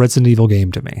feel like a Resident Evil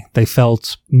game to me. They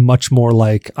felt much more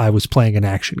like I was playing an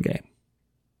action game.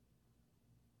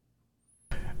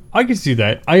 I can see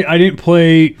that. I didn't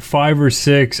play 5 or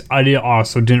 6. I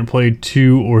also didn't play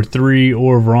 2 or 3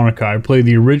 or Veronica. I played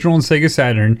the original on Sega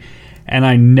Saturn, and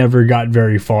I never got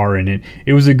very far in it.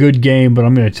 It was a good game, but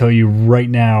I'm going to tell you right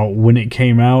now, when it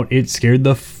came out, it scared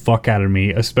the fuck out of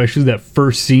me, especially that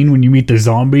first scene when you meet the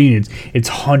zombie and it's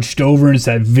hunched over and it's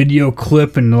that video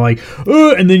clip and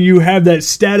and then you have that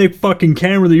static fucking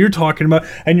camera that you're talking about,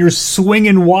 and you're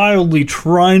swinging wildly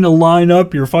trying to line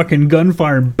up your fucking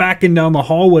gunfire and backing down the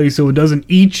hallway so it doesn't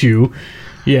eat you.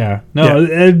 Yeah,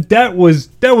 that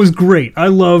was great. I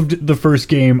loved the first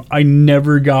game. I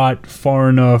never got far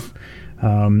enough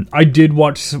I did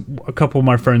watch a couple of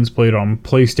my friends play it on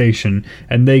PlayStation,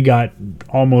 and they got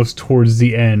almost towards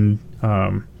the end.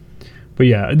 But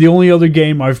yeah, the only other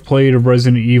game I've played of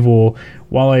Resident Evil,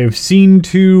 while I have seen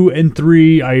 2 and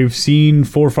 3, I've seen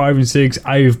 4, 5, and 6,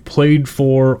 I've played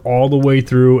 4 all the way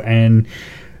through, and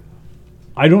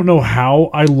I don't know how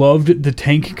I loved the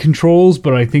tank controls,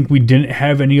 but I think we didn't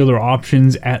have any other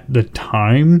options at the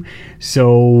time,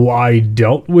 so I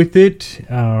dealt with it.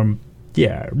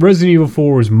 Yeah, Resident Evil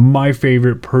 4 is my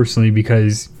favorite personally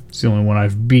because it's the only one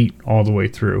I've beat all the way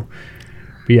through.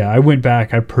 But yeah, I went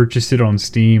back, I purchased it on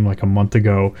Steam like a month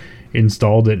ago,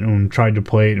 installed it and tried to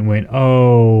play it and went,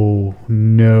 oh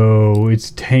no,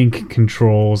 it's tank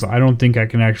controls. I don't think I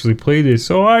can actually play this.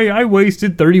 So I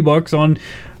wasted $30 on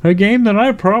a game that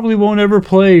I probably won't ever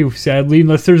play, sadly,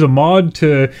 unless there's a mod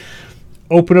to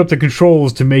open up the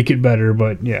controls to make it better.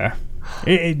 But yeah,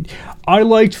 I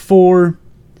liked 4.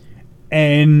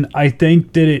 And I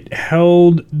think that it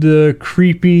held the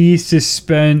creepy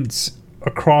suspense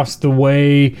across the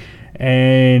way.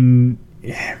 And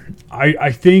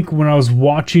I think when I was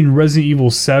watching Resident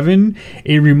Evil 7,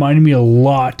 it reminded me a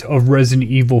lot of Resident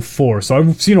Evil 4. So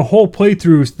I've seen a whole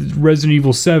playthrough of Resident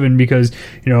Evil 7 because,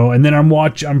 and then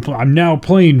I'm now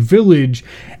playing Village,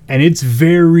 and it's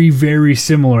very, very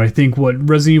similar. I think what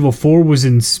Resident Evil 4 was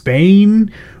in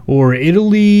Spain or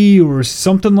Italy or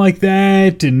something like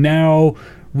that, and now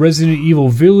Resident Evil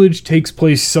Village takes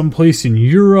place someplace in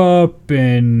Europe,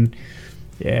 and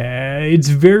yeah, it's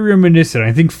very reminiscent.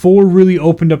 I think 4 really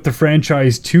opened up the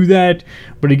franchise to that,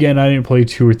 but again, I didn't play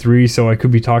 2 or 3, so I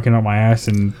could be talking out my ass,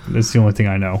 and that's the only thing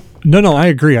I know. No, I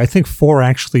agree. I think 4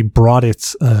 actually brought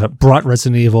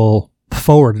Resident Evil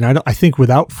forward, and I think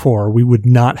without 4, we would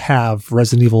not have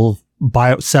Resident Evil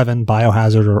 7,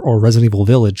 Biohazard, or Resident Evil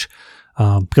Village,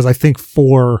 because I think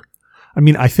 4,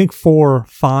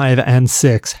 5, and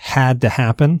 6 had to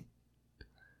happen.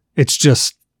 It's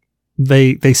just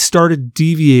they started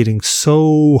deviating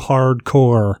so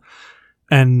hardcore,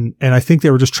 and I think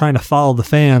they were just trying to follow the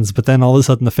fans, but then all of a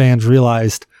sudden the fans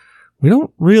realized we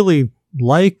don't really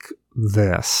like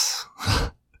this.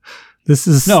 It's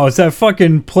that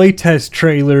fucking playtest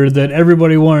trailer that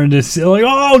everybody wanted to see. Like,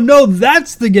 oh no,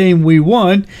 that's the game we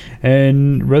want,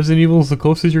 and Resident Evil is the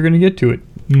closest you're going to get to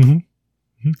it. Mm-hmm.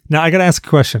 Now I got to ask a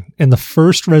question. In the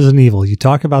first Resident Evil, you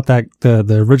talk about that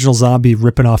the original zombie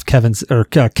ripping off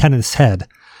Kenneth's head.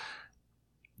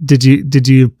 Did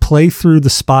you play through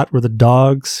the spot where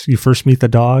you first meet the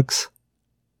dogs?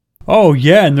 Oh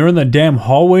yeah, and they're in the damn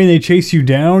hallway and they chase you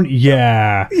down?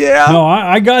 Yeah. No,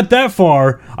 I got that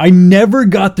far. I never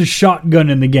got the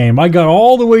shotgun in the game. I got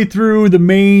all the way through the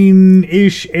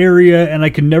main-ish area and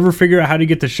I could never figure out how to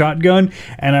get the shotgun,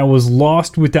 and I was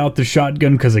lost without the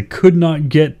shotgun because I could not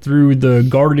get through the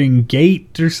guarding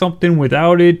gate or something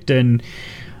without it, and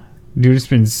dude, it's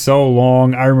been so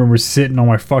long. I remember sitting on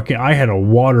I had a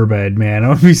waterbed, man. I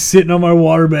would be sitting on my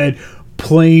waterbed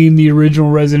playing the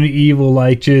original Resident Evil,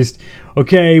 like, just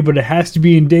okay, but it has to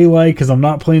be in daylight because I'm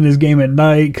not playing this game at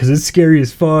night because it's scary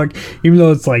as fuck. Even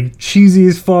though it's like cheesy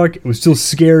as fuck, it was still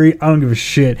scary. I don't give a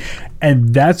shit.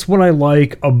 And that's what I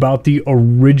like about the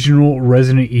original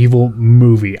Resident Evil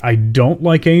movie. I don't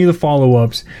like any of the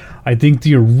follow-ups. I think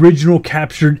the original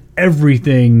captured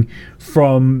everything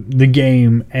from the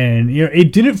game, and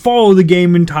it didn't follow the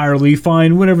game entirely.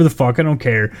 Fine, whatever the fuck, I don't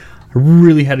care. I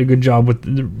really had a good job with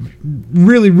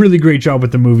really, really great job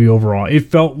with the movie overall. It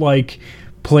felt like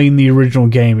playing the original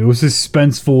game. It was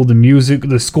suspenseful. The music,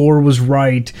 the score was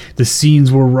right. The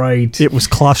scenes were right. It was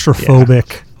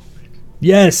claustrophobic. Yeah.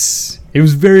 Yes, it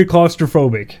was very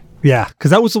claustrophobic. Yeah,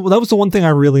 because that was the one thing I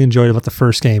really enjoyed about the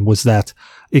first game, was that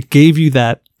it gave you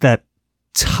that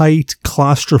tight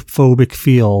claustrophobic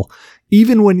feel.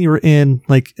 Even when you're in,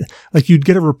 like you'd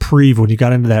get a reprieve when you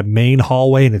got into that main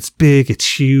hallway and it's big,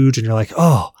 it's huge, and you're like,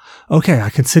 oh, okay, I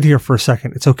can sit here for a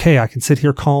second. It's okay, I can sit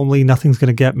here calmly, nothing's going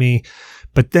to get me.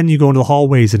 But then you go into the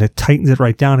hallways and it tightens it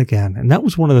right down again. And that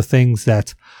was one of the things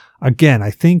that, again, I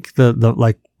think the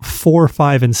like 4,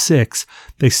 5, and 6,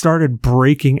 they started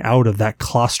breaking out of that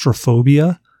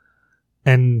claustrophobia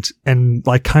and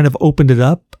like kind of opened it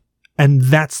up. And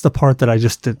that's the part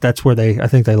that that's where I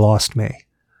think they lost me.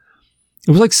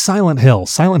 It was like Silent Hill.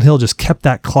 Silent Hill just kept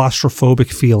that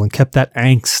claustrophobic feel and kept that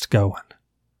angst going.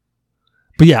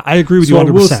 But yeah, I agree with you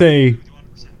 100%.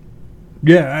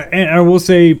 I will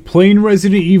say, playing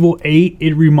Resident Evil 8,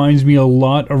 it reminds me a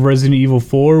lot of Resident Evil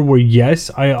 4, where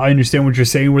yes, I understand what you're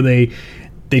saying, where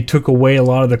they took away a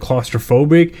lot of the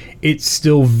claustrophobic. It's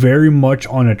still very much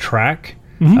on a track.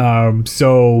 Mm-hmm.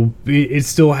 So it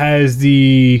still has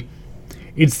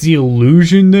it's the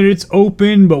illusion that it's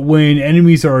open, but when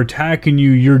enemies are attacking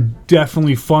you, you're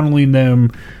definitely funneling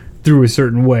them through a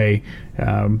certain way.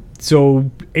 So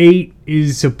 8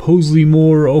 is supposedly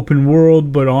more open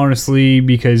world, but honestly,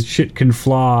 because shit can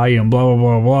fly and blah, blah,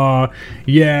 blah, blah,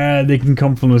 yeah, they can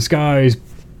come from the skies,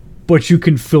 but you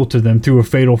can filter them through a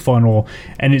fatal funnel,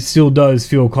 and it still does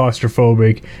feel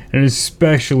claustrophobic. And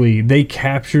especially, they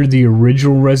captured the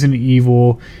original Resident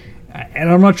Evil.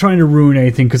 And I'm not trying to ruin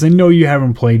anything, because I know you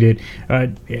haven't played it.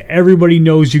 Everybody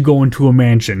knows you go into a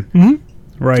mansion.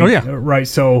 Mm-hmm. Right? Oh, yeah. Right,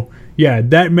 so... yeah,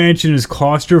 that mansion is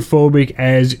claustrophobic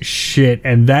as shit,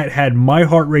 and that had my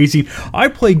heart racing. I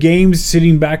play games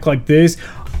sitting back like this.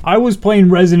 I was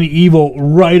playing Resident Evil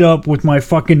right up with my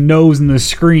fucking nose in the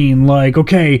screen, like,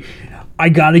 okay, I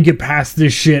gotta get past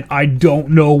this shit. I don't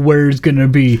know where it's gonna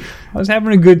be. I was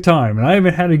having a good time, and I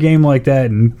haven't had a game like that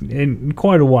in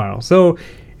quite a while. So,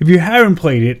 if you haven't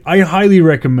played it, I highly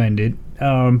recommend it.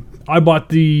 I bought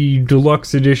the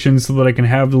deluxe edition so that I can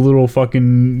have the little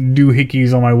fucking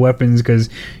doohickeys on my weapons because,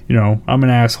 you know, I'm an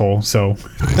asshole, so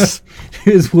it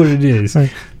is what it is.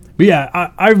 Right. But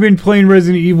yeah, I've been playing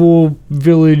Resident Evil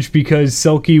Village because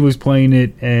Selkie was playing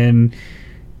it, and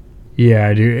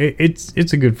yeah, dude,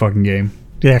 it's a good fucking game.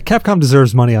 Yeah, Capcom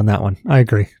deserves money on that one. I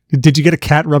agree. Did you get a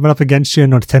cat rubbing up against you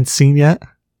in a tense scene yet?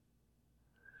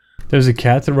 There's a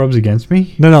cat that rubs against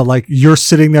me? No, like you're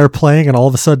sitting there playing and all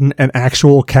of a sudden an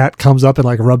actual cat comes up and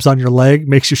like rubs on your leg,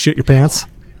 makes you shit your pants.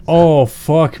 Oh,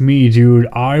 fuck me, dude.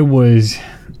 I was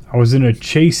in a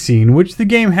chase scene, which the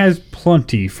game has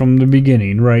plenty from the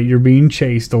beginning, right? You're being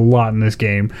chased a lot in this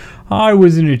game. I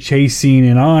was in a chase scene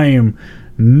and I am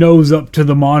nose up to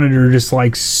the monitor, just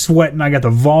like sweating. I got the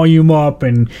volume up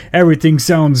and everything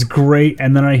sounds great.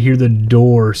 And then I hear the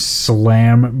door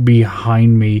slam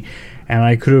behind me. And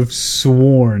I could have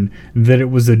sworn that it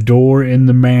was a door in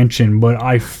the mansion, but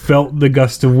I felt the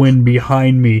gust of wind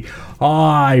behind me.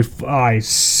 I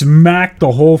smacked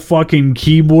the whole fucking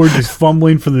keyboard, just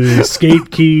fumbling for the escape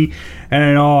key.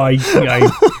 And I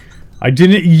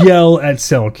didn't yell at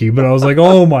Selkie, but I was like,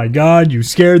 "Oh my god, you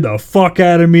scared the fuck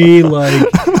out of me!" Like,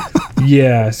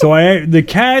 yeah. So the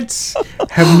cats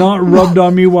have not rubbed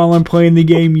on me while I'm playing the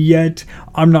game yet.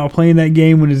 I'm not playing that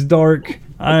game when it's dark.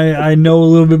 I know a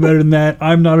little bit better than that.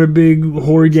 I'm not a big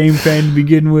horror game fan to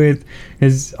begin with,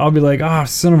 because I'll be like,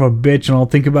 son of a bitch, and I'll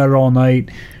think about it all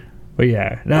night. But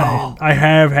yeah, I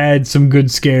have had some good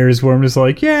scares where I'm just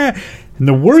like, yeah. And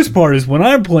the worst part is when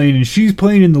I'm playing and she's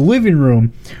playing in the living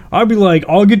room, I'll be like,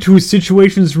 I'll get to a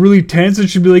situation that's really tense, and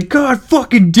she'll be like, God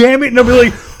fucking damn it. And I'll be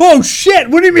like, oh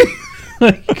shit, what do you mean?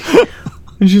 Like,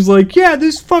 and she's like, yeah,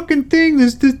 this fucking thing,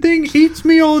 this thing eats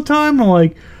me all the time. And I'm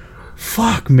like,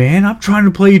 fuck, man, I'm trying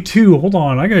to play too. Hold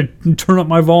on, I gotta turn up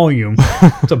my volume.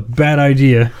 It's a bad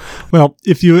idea. Well,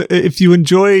 if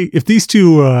these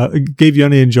two gave you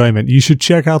any enjoyment, you should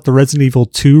check out the Resident Evil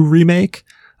 2 remake.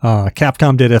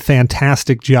 Capcom did a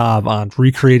fantastic job on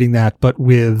recreating that, but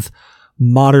with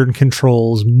modern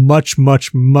controls, much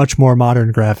more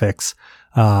modern graphics,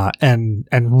 and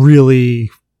really,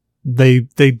 they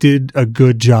did a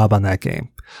good job on that game.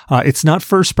 It's not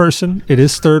first person, it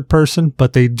is third person,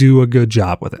 but they do a good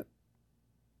job with it.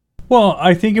 Well,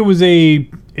 I think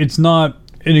it's not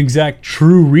an exact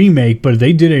true remake, but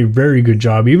they did a very good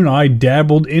job. Even I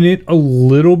dabbled in it a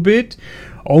little bit,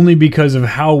 only because of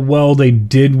how well they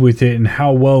did with it and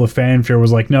how well the fanfare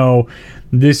was like, no,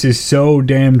 this is so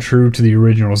damn true to the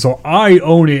original. So I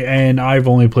own it, and I've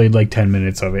only played like 10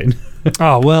 minutes of it.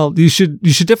 Oh, well, you should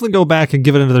definitely go back and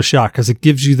give it another shot, because it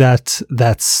gives you that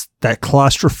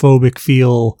claustrophobic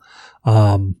feel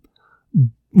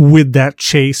with that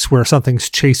chase where something's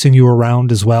chasing you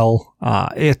around as well.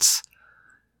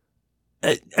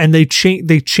 And they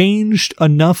changed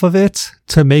enough of it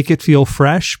to make it feel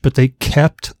fresh, but they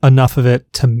kept enough of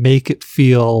it to make it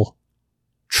feel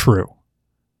true.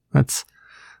 It's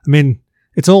an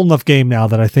old enough game now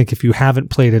that I think if you haven't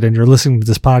played it and you're listening to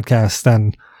this podcast,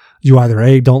 then you either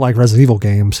A, don't like Resident Evil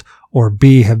games, or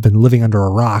B, have been living under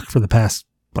a rock for the past,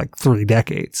 3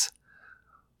 decades.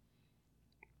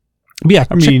 But yeah,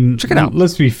 check it out.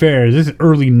 Let's be fair. This is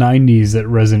early 90s that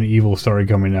Resident Evil started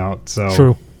coming out. So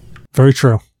true. Very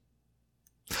true.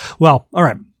 Well, all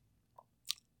right.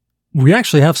 We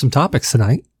actually have some topics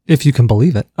tonight, if you can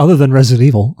believe it, other than Resident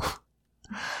Evil.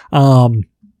 And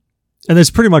this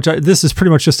is pretty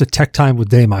much just a tech time with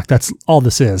Damok. That's all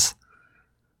this is.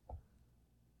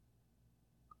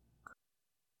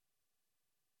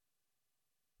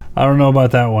 I don't know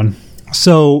about that one.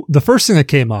 So the first thing that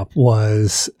came up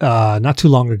was not too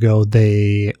long ago,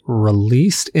 they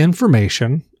released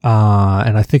information,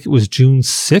 and I think it was June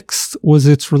 6th was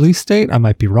its release date. I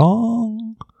might be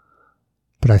wrong.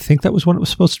 but I think that was when it was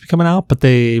supposed to be coming out. But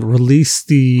they released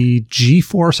the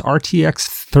GeForce RTX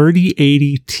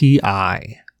 3080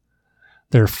 Ti,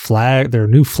 their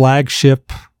new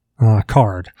flagship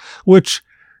card. Which,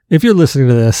 if you're listening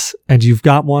to this and you've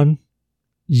got one,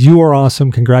 you are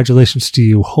awesome. Congratulations to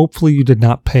you. Hopefully, you did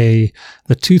not pay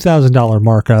the $2,000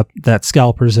 markup that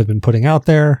scalpers have been putting out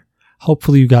there.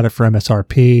 Hopefully, you got it for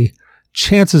MSRP.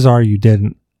 Chances are you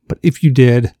didn't, but if you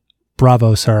did,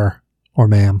 bravo, sir or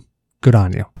ma'am. Good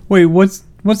on you. Wait, what's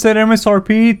that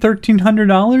MSRP?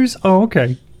 $1,300? Oh,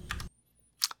 okay.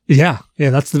 Yeah.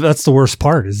 That's the worst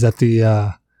part. Is that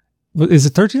is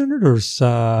it 1,300 or is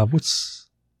what's?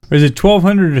 Or is it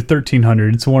 1,200 or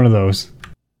 1,300? It's one of those.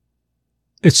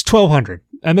 It's 1,200.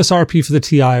 MSRP for the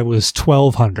Ti was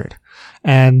 1,200,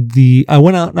 and I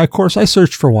went out and of course I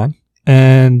searched for one,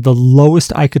 and the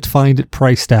lowest I could find it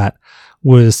priced at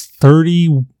was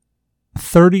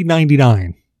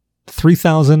 $3,099.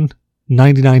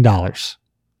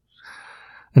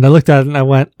 And I looked at it and I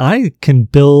went, I can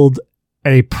build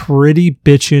a pretty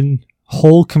bitchin'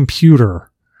 whole computer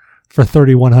for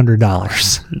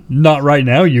 $3,100. Not right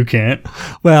now, you can't.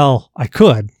 Well, I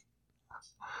could.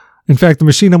 In fact, the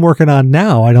machine I'm working on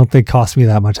now, I don't think cost me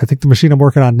that much. I think the machine I'm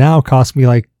working on now cost me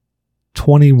like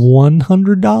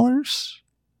 $2,100.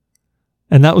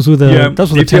 And that was with a 1080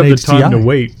 Ti. You have the time to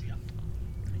wait.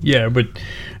 Yeah, but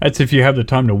that's if you have the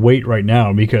time to wait right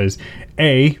now, because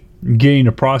getting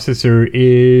a processor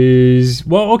is,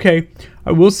 well, okay.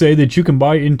 I will say that you can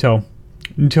buy Intel.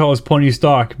 Intel has plenty of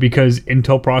stock because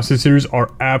Intel processors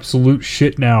are absolute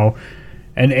shit now.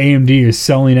 And AMD is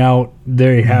selling out.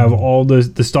 They have all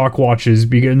the stock watches,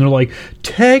 and they're like,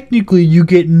 technically you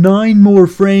get 9 more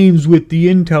frames with the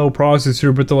Intel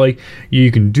processor, but they're like,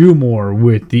 you can do more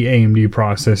with the AMD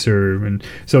processor. And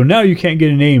so now you can't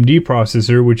get an AMD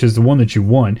processor, which is the one that you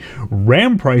want.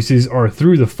 RAM prices are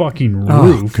through the fucking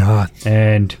roof. Oh, God.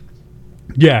 And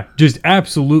yeah, just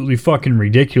absolutely fucking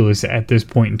ridiculous at this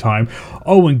point in time.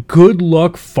 Oh, and good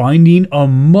luck finding a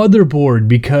motherboard,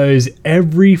 because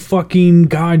every fucking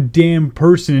goddamn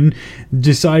person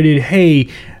decided, hey,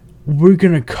 we're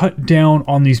going to cut down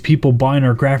on these people buying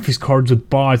our graphics cards with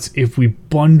bots if we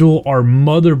bundle our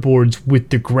motherboards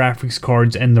with the graphics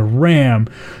cards and the RAM.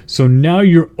 So now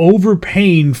you're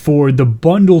overpaying for the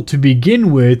bundle to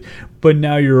begin with, but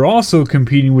now you're also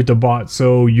competing with the bot,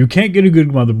 so you can't get a good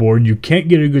motherboard, you can't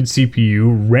get a good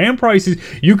CPU, RAM prices,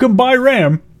 you can buy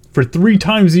RAM for 3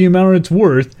 times the amount it's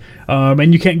worth,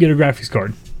 and you can't get a graphics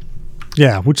card.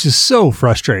 Yeah, which is so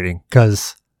frustrating,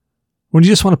 because when you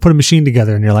just want to put a machine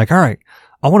together and you're like, all right,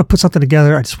 I want to put something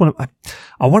together, I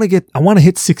want to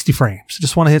hit 60 frames. I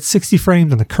just want to hit 60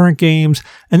 frames in the current games,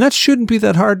 and that shouldn't be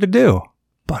that hard to do.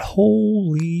 But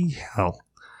holy hell.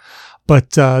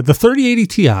 But the 3080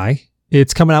 Ti,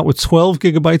 it's coming out with 12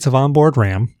 gigabytes of onboard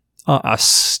RAM, a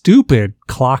stupid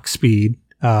clock speed.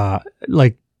 I'm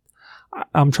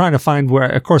trying to find where,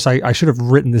 of course, I should have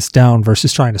written this down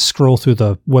versus trying to scroll through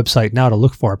the website now to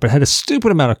look for it, but it had a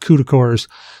stupid amount of CUDA cores.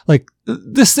 Like,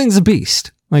 this thing's a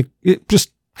beast. Like, it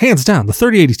just, hands down, the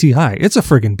 3080 Ti, it's a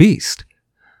friggin' beast.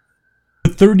 The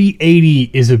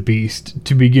 3080 is a beast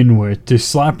to begin with. To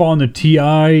slap on the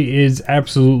Ti is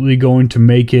absolutely going to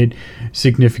make it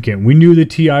significant. We knew the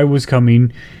Ti was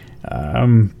coming.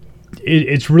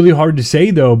 It's really hard to say,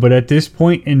 though, but at this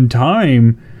point in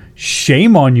time,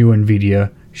 shame on you,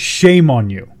 NVIDIA. Shame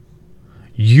on you.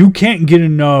 You can't get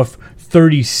enough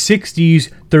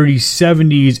 3060s,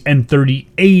 3070s, and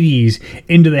 3080s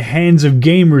into the hands of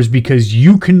gamers because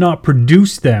you cannot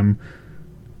produce them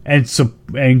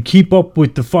and keep up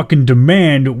with the fucking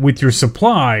demand with your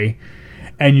supply,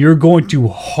 and you're going to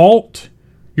halt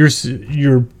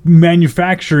your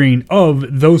manufacturing of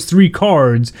those 3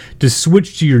 cards to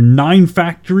switch to your 9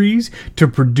 factories to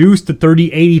produce the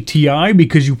 3080 Ti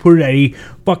because you put it at a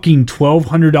fucking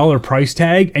 $1,200 price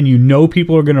tag and you know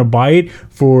people are going to buy it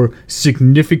for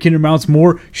significant amounts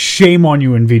more. Shame on you,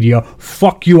 NVIDIA.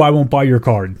 Fuck you, I won't buy your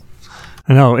card.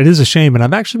 I know, it is a shame, and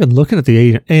I've actually been looking at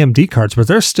the AMD cards, but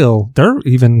they're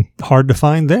even hard to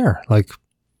find there. Like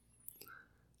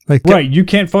right, you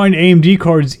can't find AMD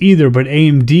cards either, but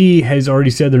AMD has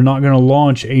already said they're not going to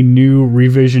launch a new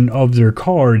revision of their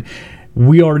card.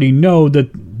 We already know that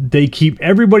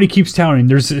everybody keeps touting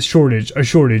there's a shortage,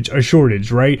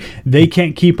 right? They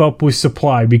can't keep up with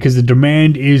supply because the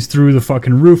demand is through the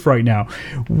fucking roof right now.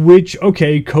 Which,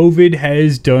 okay, COVID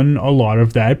has done a lot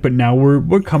of that, but now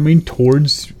we're coming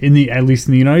towards, at least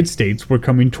in the United States, we're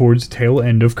coming towards the tail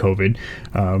end of COVID,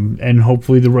 and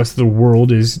hopefully the rest of the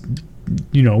world is,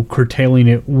 curtailing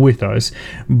it with us.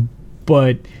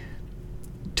 But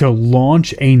to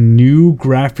launch a new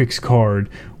graphics card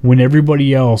when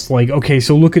everybody else, like, okay,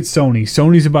 so look at Sony.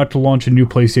 Sony's about to launch a new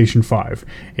PlayStation 5,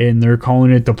 and they're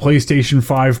calling it the PlayStation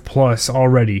 5 Plus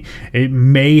already. It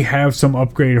may have some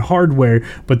upgraded hardware,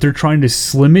 but they're trying to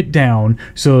slim it down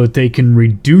so that they can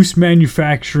reduce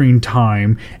manufacturing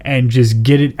time and just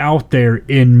get it out there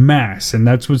in mass. And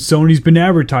that's what Sony's been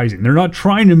advertising. They're not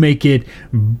trying to make it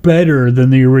better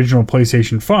than the original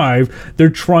PlayStation 5.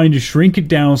 They're trying to shrink it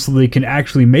down so they can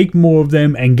actually make more of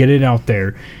them and get it out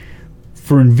there.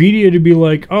 For Nvidia to be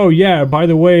like, oh yeah, by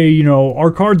the way, you know,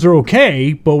 our cards are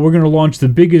okay, but we're going to launch the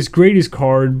biggest, greatest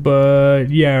card, but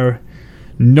yeah,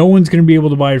 no one's going to be able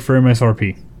to buy it for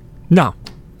MSRP. No.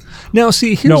 Now,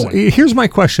 see, here's my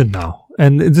question now,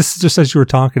 and this is just as you were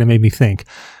talking, it made me think.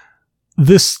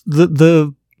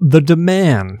 The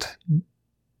demand,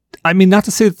 I mean, not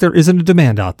to say that there isn't a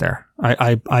demand out there.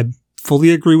 I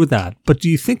fully agree with that. But do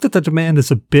you think that the demand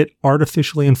is a bit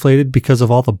artificially inflated because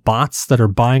of all the bots that are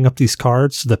buying up these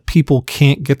cards so that people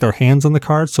can't get their hands on the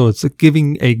cards? So it's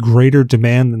giving a greater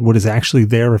demand than what is actually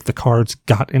there if the cards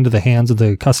got into the hands of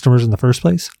the customers in the first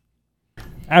place?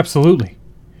 Absolutely.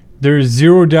 There is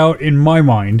zero doubt in my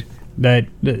mind that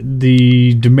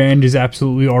the demand is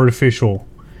absolutely artificial.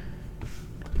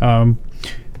 I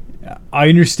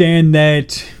understand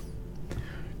that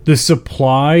the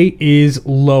supply is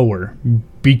lower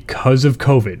because of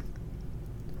COVID,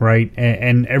 right?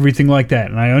 And everything like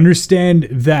that. And I understand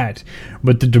that.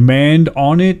 But the demand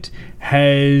on it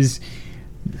has...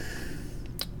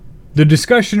 The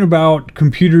discussion about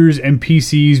computers and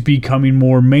PCs becoming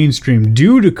more mainstream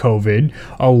due to COVID,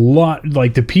 a lot,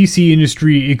 like the PC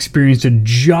industry experienced a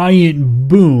giant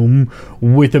boom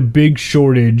with a big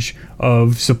shortage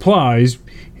of supplies.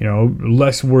 You know,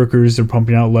 less workers, they're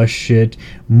pumping out less shit.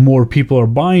 More people are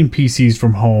buying PCs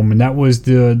from home. And that was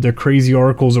the crazy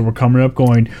articles that were coming up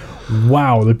going,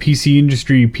 wow, the PC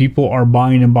industry, people are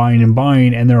buying and buying and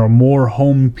buying. And there are more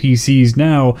home PCs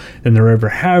now than there ever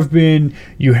have been.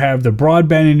 You have the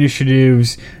broadband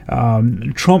initiatives.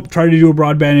 Trump tried to do a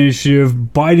broadband initiative.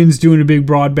 Biden's doing a big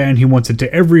broadband. He wants it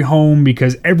to every home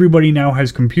because everybody now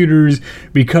has computers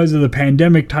because of the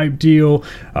pandemic type deal.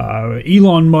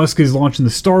 Elon Musk is launching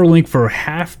the Starlink for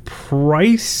half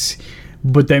price,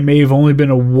 but that may have only been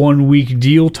a 1 week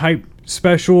deal type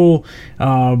special.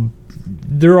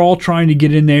 They're all trying to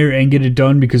get in there and get it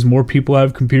done because more people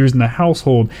have computers in the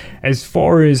household. As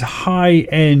far as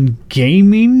high-end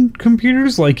gaming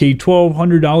computers, like a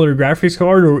 $1,200 graphics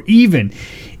card or even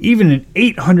an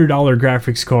 $800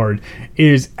 graphics card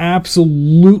is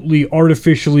absolutely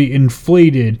artificially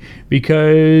inflated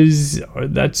because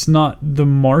that's not the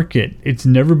market. It's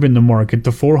never been the market.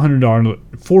 The $400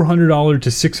 to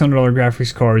 $600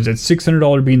 graphics cards, at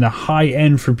 $600 being the high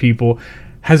end for people,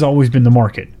 has always been the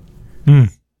market.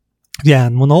 Yeah,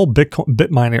 and when the whole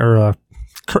bit mining or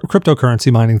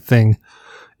cryptocurrency mining thing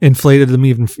inflated them,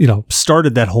 even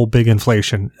started that whole big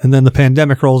inflation, and then the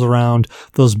pandemic rolls around,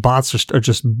 those bots are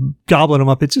just gobbling them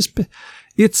up.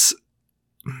 It's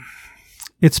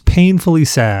painfully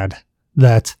sad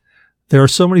that there are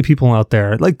so many people out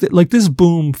there like this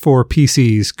boom for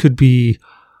PCs could be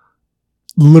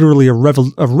literally a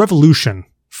revolution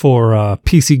for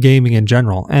PC gaming in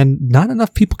general, and not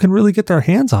enough people can really get their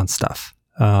hands on stuff.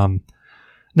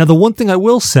 Now, the one thing I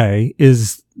will say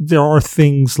is there are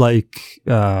things like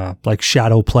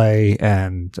Shadow Play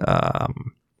and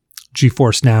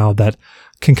GeForce Now that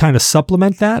can kind of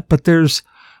supplement that, but that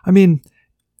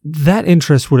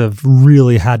interest would have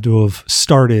really had to have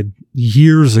started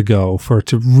years ago for it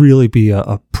to really be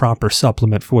a proper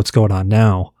supplement for what's going on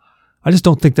now. I just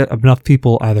don't think that enough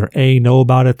people either A, know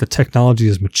about it, the technology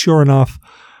is mature enough,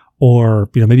 or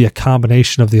maybe a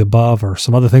combination of the above, or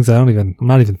some other things I'm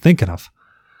not even thinking of.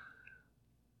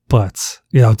 But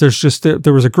there's just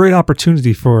there was a great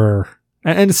opportunity for,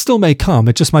 and it still may come.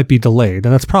 It just might be delayed,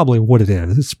 and that's probably what it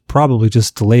is. It's probably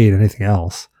just delayed anything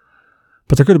else.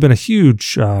 But there could have been a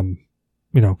huge, kind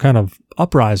of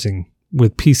uprising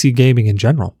with PC gaming in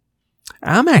general.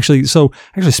 Actually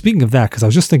speaking of that, because I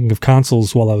was just thinking of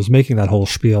consoles while I was making that whole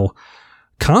spiel.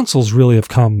 Consoles really have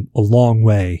come a long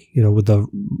way, with the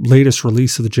latest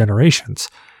release of the generations.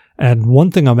 And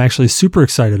one thing I'm actually super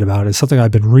excited about is something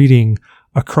I've been reading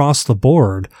across the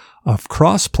board of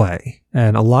crossplay.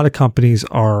 And a lot of companies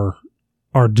are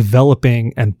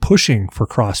developing and pushing for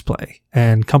crossplay.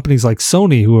 And companies like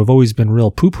Sony, who have always been real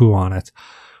poo-poo on it,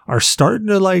 are starting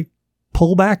to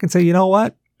pull back and say, you know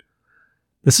what?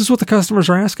 This is what the customers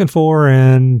are asking for,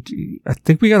 and I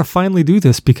think we got to finally do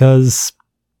this because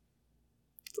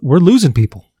we're losing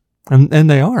people, and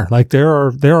they are.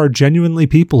 There are genuinely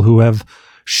people who have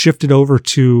shifted over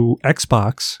to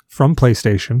Xbox from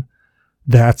PlayStation.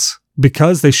 That's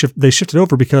because they shifted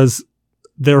over because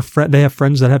they have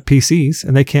friends that have PCs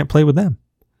and they can't play with them.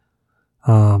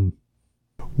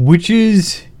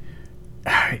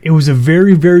 It was a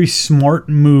very, very smart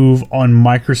move on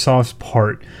Microsoft's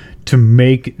part to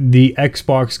make the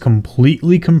Xbox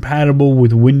completely compatible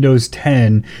with Windows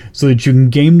 10 so that you can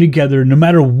game together no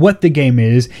matter what the game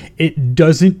is. It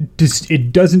doesn't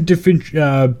differentiate.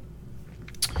 I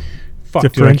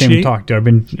can't even talk to. I've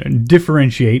been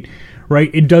differentiate. Right?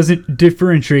 It doesn't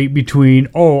differentiate between,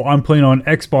 I'm playing on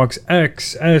Xbox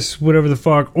X, S, whatever the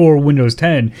fuck, or Windows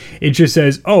 10. It just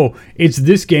says, it's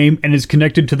this game and it's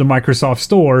connected to the Microsoft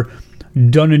Store.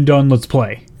 Done and done, let's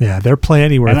play. Yeah, they're Play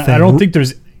Anywhere thing. I don't think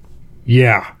there's...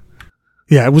 Yeah.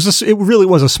 Yeah, it really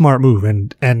was a smart move.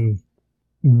 And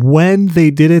when they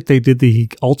did it, they did the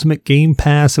Ultimate Game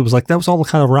Pass. It was like, that was all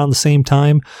kind of around the same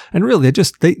time. And really,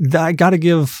 I gotta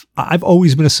give, I've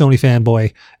always been a Sony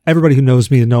fanboy. Everybody who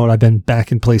knows me know I've been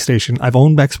back in PlayStation. I've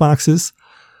owned Xboxes,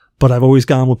 but I've always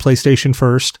gone with PlayStation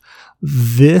first.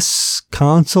 This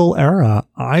console era,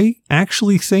 I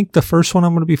actually think the first one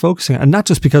I'm going to be focusing on, and not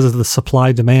just because of the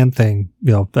supply demand thing,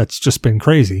 that's just been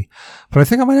crazy, but I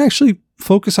think I might actually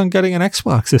focus on getting an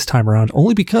Xbox this time around,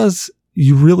 only because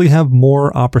you really have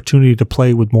more opportunity to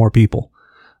play with more people.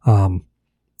 And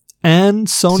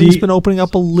Sony's been opening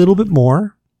up a little bit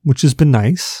more, which has been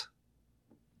nice.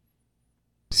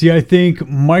 See, I think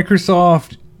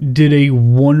Microsoft did a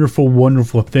wonderful,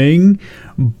 wonderful thing,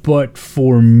 but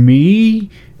for me,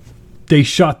 they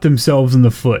shot themselves in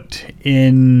the foot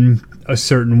in a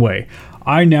certain way.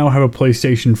 I now have a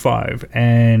PlayStation 5,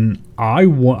 and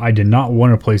I did not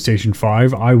want a PlayStation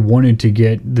 5. I wanted to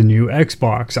get the new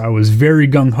Xbox. I was very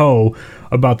gung-ho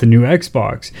about the new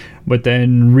Xbox. But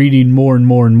then reading more and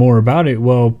more and more about it,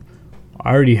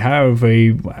 I already have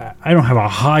I don't have a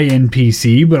high-end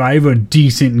PC, but I have a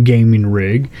decent gaming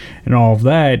rig and all of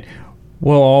that.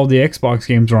 Well, all the Xbox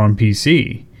games are on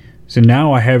PC. So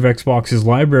now I have Xbox's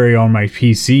library on my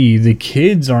PC. The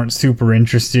kids aren't super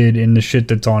interested in the shit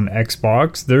that's on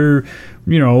Xbox. They're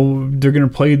going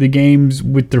to play the games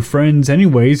with their friends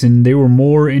anyways, and they were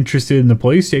more interested in the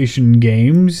PlayStation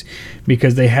games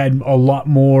because they had a lot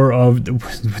more of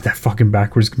that fucking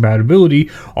backwards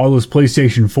compatibility, all those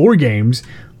PlayStation 4 games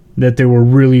that they were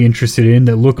really interested in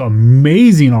that look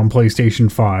amazing on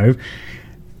PlayStation 5.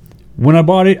 When I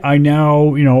bought it, I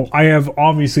now, I have,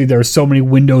 obviously there are so many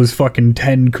Windows fucking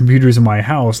 10 computers in my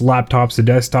house, laptops to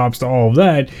desktops to all of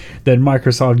that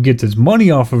Microsoft gets its money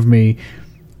off of me.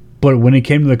 But when it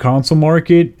came to the console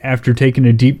market, after taking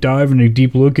a deep dive and a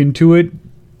deep look into it,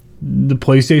 the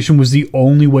PlayStation was the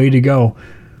only way to go.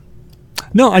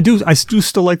 No, I do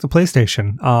still like the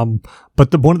PlayStation.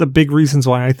 But one of the big reasons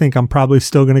why I think I'm probably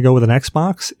still going to go with an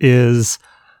Xbox is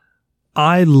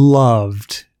I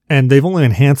loved, and they've only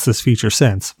enhanced this feature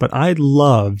since, but I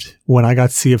loved when I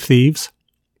got Sea of Thieves.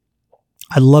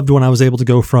 I loved when I was able to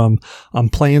go from, I'm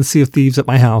playing Sea of Thieves at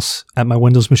my house, at my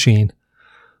Windows machine.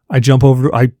 I jump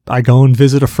over, I go and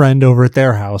visit a friend over at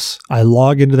their house. I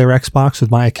log into their Xbox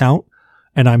with my account,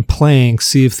 and I'm playing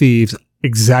Sea of Thieves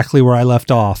exactly where I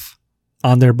left off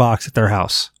on their box at their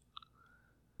house.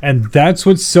 And that's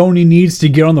what Sony needs to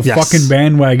get on the fucking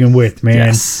bandwagon with, man.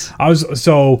 Yes.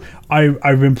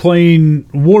 I've been playing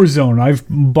Warzone. I've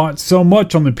bought so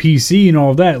much on the PC and all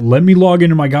of that. Let me log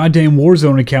into my goddamn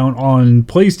Warzone account on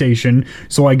PlayStation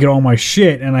so I get all my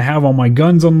shit and I have all my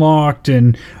guns unlocked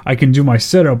and I can do my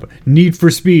setup. Need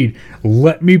for Speed.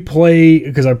 Let me play,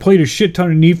 because I played a shit ton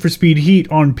of Need for Speed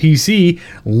Heat on PC.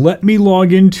 Let me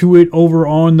log into it over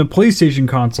on the PlayStation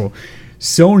console.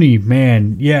 Sony,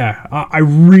 man, yeah, I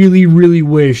really, really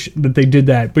wish that they did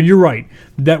that. But you're right.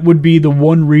 That would be the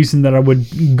one reason that I would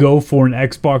go for an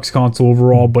Xbox console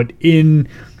overall. But in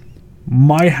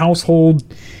my household,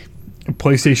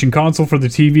 PlayStation console for the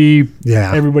TV,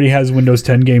 everybody has Windows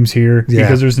 10 games here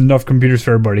because there's enough computers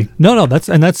for everybody. No,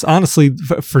 that's honestly,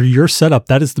 for your setup,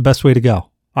 that is the best way to go.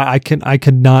 I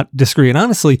cannot disagree. And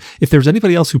honestly, if there's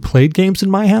anybody else who played games in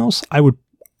my house, I would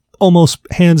almost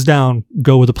hands down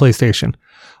go with a PlayStation.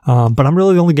 But I'm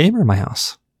really the only gamer in my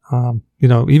house.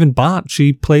 Even Bot,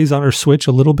 she plays on her Switch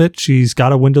a little bit. She's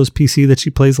got a Windows PC that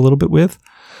she plays a little bit with.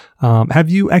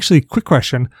 Quick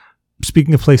question.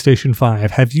 Speaking of PlayStation 5,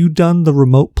 have you done the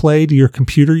remote play to your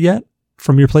computer yet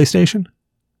from your PlayStation?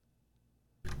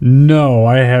 No,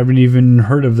 I haven't even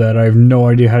heard of that. I have no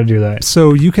idea how to do that.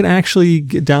 So you can actually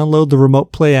download the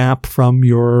remote play app from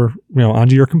your,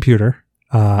 onto your computer.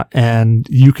 And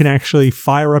you can actually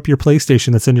fire up your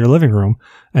PlayStation that's in your living room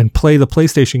and play the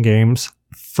PlayStation games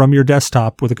from your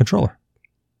desktop with a controller.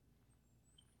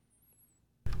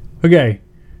 Okay.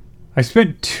 I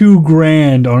spent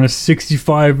 $2,000 on a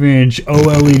 65-inch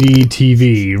OLED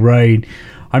TV, right?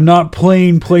 I'm not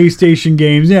playing PlayStation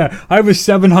games. Yeah, I have a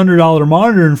 $700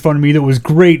 monitor in front of me that was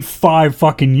great 5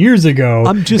 fucking years ago.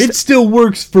 It still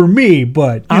works for me,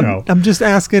 but, you know. I'm just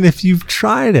asking if you've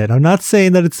tried it. I'm not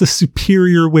saying that it's the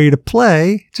superior way to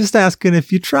play. Just asking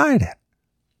if you tried it.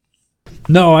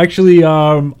 No, actually,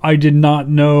 I did not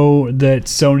know that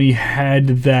Sony had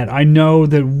that. I know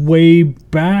that way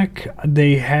back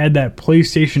they had that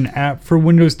PlayStation app for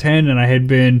Windows 10, and I had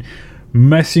been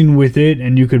messing with it,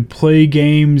 and you could play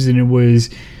games, and it was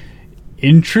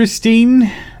interesting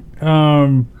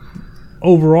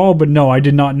overall. But no, I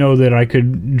did not know that I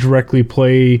could directly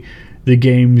play the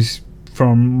games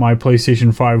from my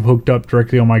PlayStation 5 hooked up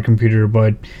directly on my computer.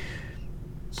 But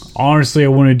honestly, I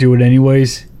want to do it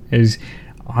anyways, as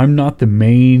I'm not the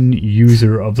main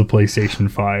user of the PlayStation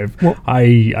 5. Well,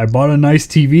 I bought a nice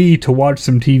TV to watch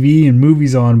some TV and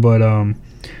movies on, but I'm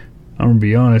going to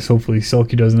be honest, hopefully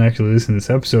Selkie doesn't actually listen to this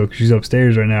episode because she's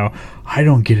upstairs right now. I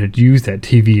don't get to use that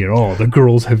TV at all. The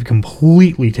girls have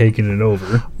completely taken it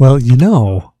over. Well, you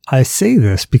know, I say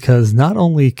this because not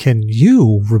only can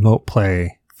you remote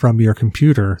play from your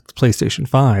computer, the PlayStation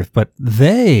 5, but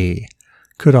they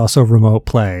could also remote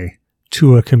play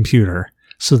to a computer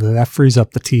so that frees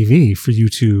up the TV for you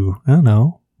to, I don't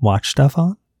know, watch stuff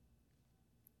on.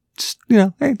 Just, you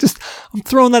know, hey, I'm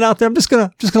throwing that out there. I'm just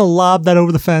gonna lob that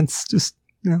over the fence. Just,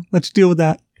 you know, let's deal with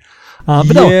that.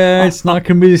 But yeah, it's not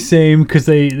gonna be the same because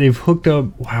they've hooked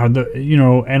up. Wow,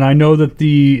 and I know that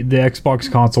the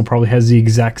Xbox console probably has the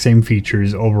exact same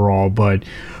features overall, but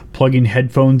plugging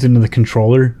headphones into the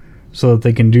controller so that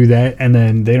they can do that, and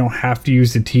then they don't have to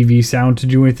use the TV sound to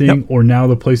do anything. Yep. Or now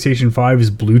the PlayStation 5 is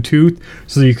Bluetooth,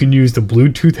 so you can use the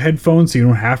Bluetooth headphones, so you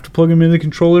don't have to plug them into the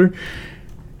controller.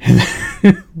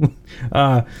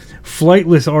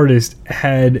 Flightless Artist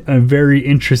had a very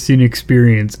interesting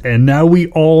experience, and now we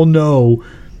all know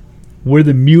where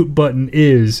the mute button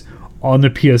is on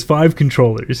the PS5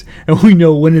 controllers, and we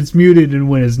know when it's muted and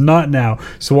when it's not now.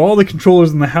 So all the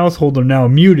controllers in the household are now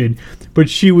muted, but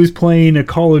she was playing a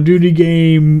Call of Duty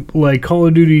game like Call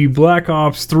of Duty Black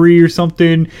Ops 3 or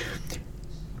something,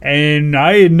 and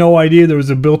I had no idea there was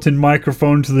a built-in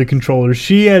microphone to the controller.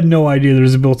 She had no idea there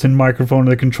was a built-in microphone to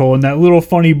the controller. And that little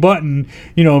funny button,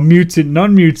 mutes it and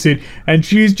unmutes it. And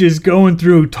she's just going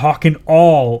through talking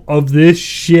all of this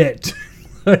shit.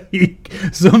 Like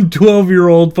some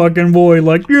 12-year-old fucking boy,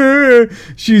 like, yeah,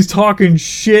 she's talking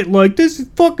shit like, this is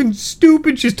fucking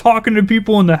stupid. She's talking to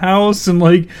people in the house, and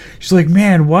like, she's like,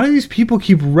 man, why do these people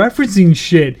keep referencing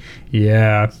shit?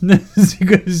 Yeah,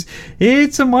 because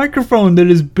it's a microphone that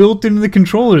is built into the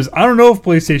controllers. I don't know if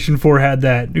PlayStation 4 had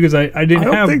that, because I didn't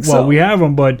have, well, so. We have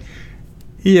them, but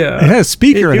yeah. It has a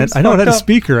speaker in it. I know it had a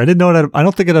speaker. I didn't know it had, I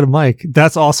don't think it had a mic.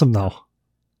 That's awesome, though.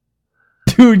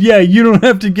 Dude, yeah, you don't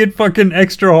have to get fucking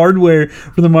extra hardware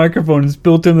for the microphone. It's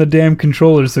built in the damn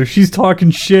controller. So she's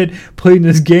talking shit, playing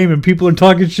this game, and people are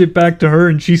talking shit back to her,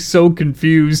 and she's so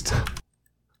confused.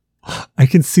 I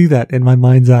can see that in my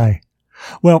mind's eye.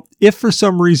 Well, if for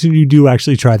some reason you do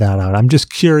actually try that out, I'm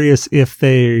just curious if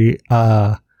they,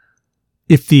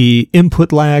 if the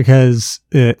input lag has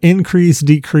increased,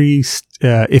 decreased,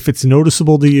 if it's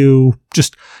noticeable to you.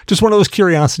 Just one of those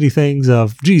curiosity things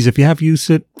of, geez, if you have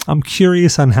used it, I'm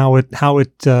curious on how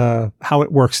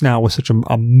it works now with such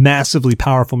a massively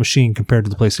powerful machine compared to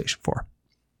the PlayStation 4.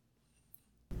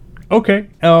 Okay,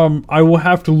 I will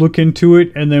have to look into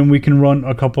it, and then we can run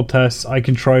a couple tests. I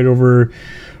can try it over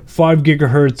 5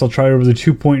 gigahertz. I'll try it over the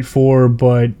 2.4,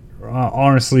 but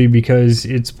honestly, because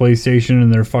it's PlayStation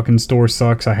and their fucking store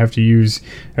sucks, I have to use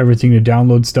everything to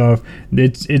download stuff.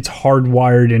 It's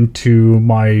hardwired into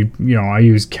my, I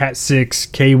use Cat 6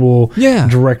 cable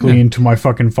directly into my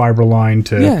fucking fiber line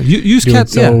to use Cat.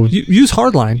 So use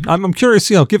Hardline. I'm curious.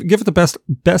 Give it the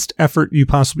best effort you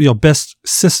possibly, best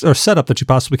setup that you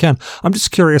possibly can. I'm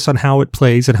just curious on how it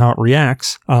plays and how it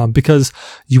reacts, because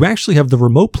you actually have the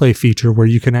remote play feature where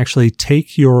you can actually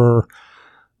take your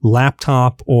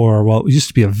laptop, or, well, it used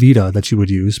to be a Vita that you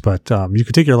would use, but you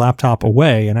could take your laptop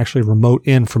away and actually remote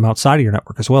in from outside of your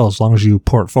network as well, as long as you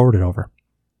port forward it over.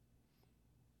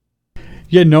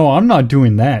 Yeah, no, I'm not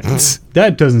doing that.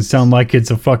 That doesn't sound like it's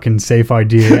a fucking safe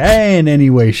idea in any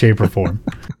way, shape, or form.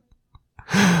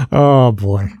 Oh,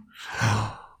 boy.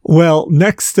 Well,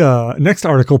 next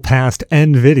article past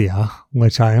NVIDIA,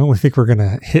 which I only think we're going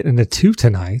to hit into 2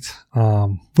 tonight,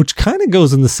 which kind of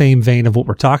goes in the same vein of what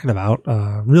we're talking about,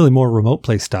 really more remote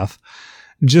play stuff.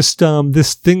 Just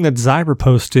this thing that Zyber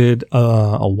posted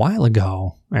a while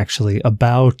ago, actually,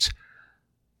 about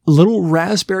little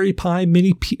Raspberry Pi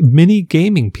mini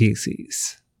gaming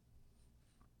PCs.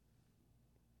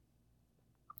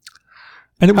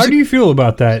 And it was, how do you feel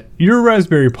about that? You're a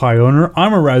Raspberry Pi owner.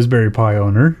 I'm a Raspberry Pi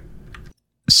owner.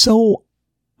 So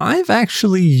I've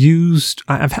actually used,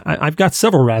 I've got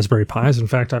several Raspberry Pis. In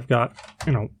fact, I've got,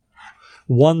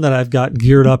 one that I've got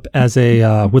geared up as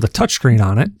a, with a touchscreen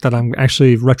on it that I'm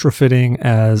actually retrofitting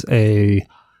as a,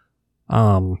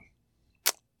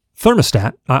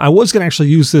 thermostat. I was going to actually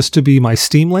use this to be my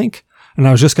Steam Link, and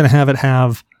I was just going to have it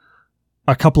have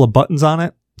a couple of buttons on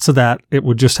it so that it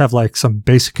would just have like some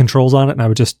basic controls on it, and I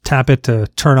would just tap it to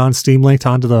turn on Steam Link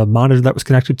onto the monitor that was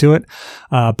connected to it.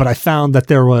 But I found that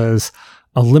there was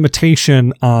a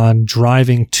limitation on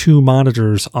driving two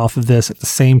monitors off of this at the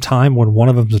same time when one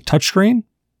of them's a touchscreen.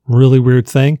 Really weird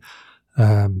thing.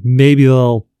 Maybe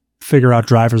they'll figure out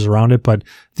drivers around it, but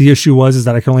the issue is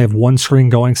that I can only have one screen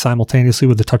going simultaneously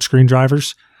with the touchscreen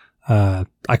drivers. I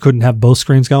couldn't have both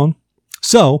screens going.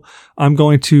 So I'm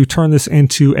going to turn this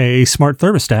into a smart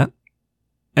thermostat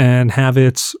and have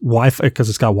its Wi-Fi, because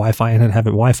it's got Wi-Fi in it, have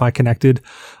it Wi-Fi connected,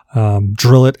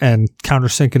 drill it and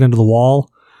countersink it into the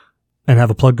wall and have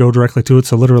a plug go directly to it.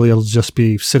 So literally it'll just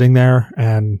be sitting there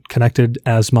and connected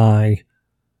as my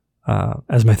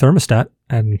thermostat,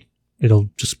 and it'll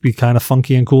just be kind of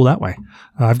funky and cool that way.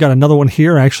 I've got another one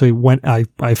here. I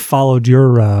followed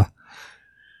your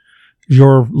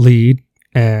lead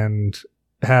and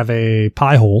have a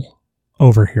Pi hole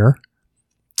over here.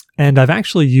 And I've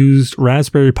actually used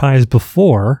Raspberry Pis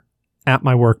before at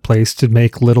my workplace to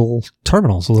make little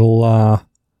terminals, little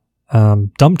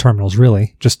dumb terminals,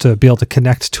 really, just to be able to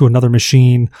connect to another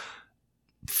machine,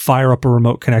 fire up a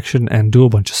remote connection, and do a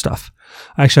bunch of stuff.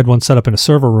 I actually had one set up in a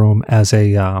server room as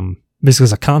basically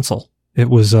as a console. It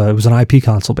was an IP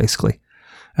console, basically.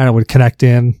 And it would connect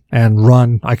in and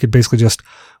run. I could basically just,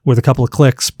 with a couple of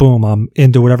clicks, boom, I'm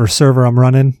into whatever server I'm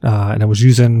running. And I was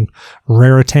using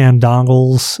Raritan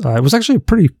dongles. It was actually a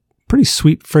pretty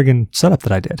sweet friggin' setup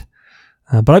that I did.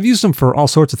 But I've used them for all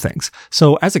sorts of things.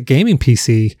 So as a gaming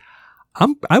PC,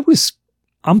 I was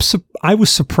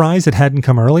surprised it hadn't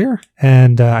come earlier.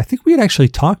 And I think we had actually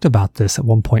talked about this at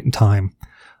one point in time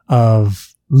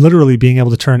of literally being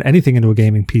able to turn anything into a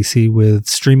gaming PC with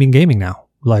streaming gaming now,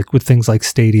 like with things like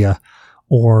Stadia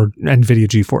or NVIDIA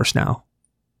GeForce Now.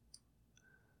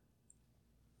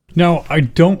 Now, I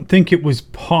don't think it was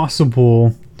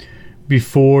possible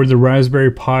before the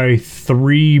Raspberry Pi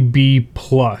 3B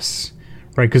Plus,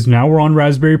 right? Because now we're on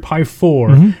Raspberry Pi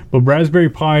 4, but Raspberry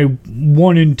Pi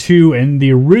 1 and 2 and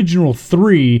the original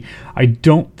 3, I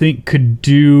don't think could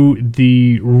do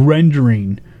the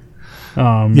rendering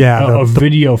of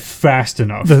video fast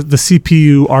enough. The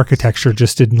CPU architecture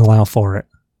just didn't allow for it.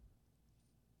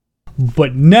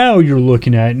 But now you're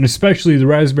looking at, and especially the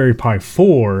Raspberry Pi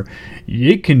 4,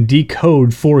 it can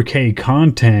decode 4K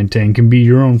content and can be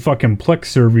your own fucking Plex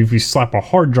server if you slap a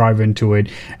hard drive into it,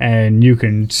 and you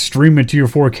can stream it to your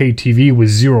 4K TV with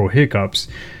zero hiccups.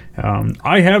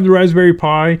 I have the Raspberry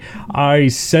Pi. I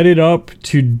set it up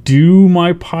to do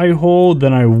my Pi hole,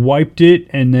 then I wiped it,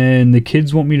 and then the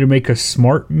kids want me to make a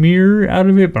smart mirror out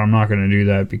of it, but I'm not going to do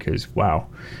that because, wow,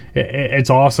 it's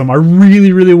awesome. I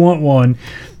really, really want one,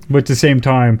 but at the same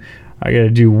time, I got to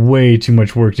do way too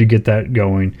much work to get that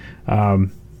going.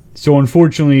 So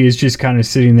unfortunately, it's just kind of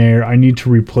sitting there. I need to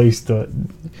replace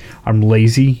I'm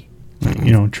lazy.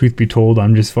 Truth be told,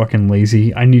 I'm just fucking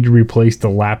lazy. I need to replace the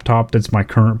laptop that's my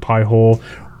current Pi hole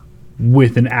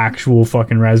with an actual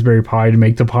fucking Raspberry Pi to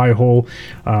make the Pi hole.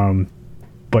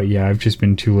 But yeah, I've just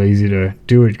been too lazy to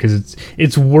do it because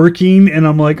it's working, and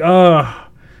I'm like,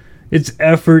 it's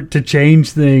effort to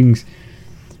change things.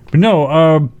 But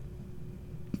no,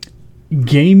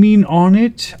 gaming on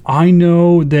it, I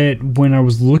know that when I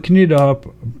was looking it up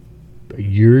a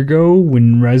year ago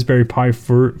when Raspberry Pi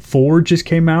 4 just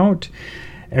came out,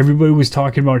 everybody was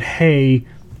talking about, hey,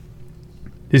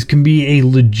 this can be a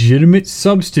legitimate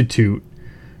substitute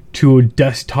to a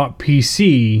desktop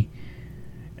PC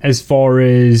as far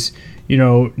as,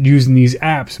 using these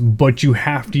apps, but you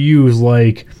have to use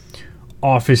like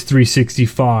Office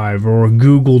 365 or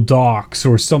Google Docs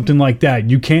or something like that.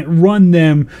 You can't run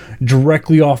them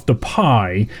directly off the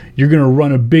Pi. You're going to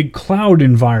run a big cloud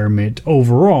environment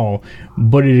overall,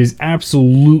 but it is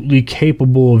absolutely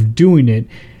capable of doing it.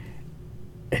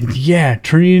 And yeah,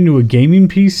 turning it into a gaming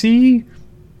PC,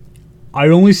 I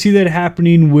only see that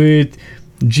happening with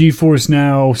GeForce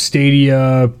Now,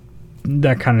 Stadia,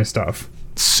 that kind of stuff.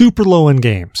 Super low-end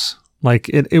games. Like,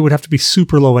 it would have to be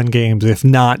super low-end games if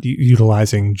not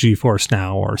utilizing GeForce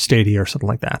Now or Stadia or something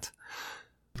like that.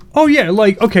 Oh, yeah.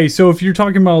 Like, okay, so if you're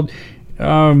talking about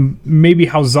maybe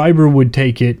how Zyber would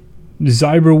take it,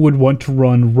 Zyber would want to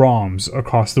run ROMs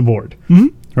across the board.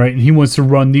 right? And he wants to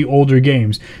run the older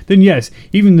games. Then yes,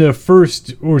 even the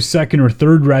first or second or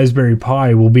third Raspberry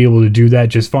Pi will be able to do that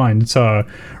just fine. It's a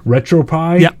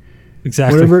RetroPie. Yeah,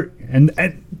 exactly. Whatever.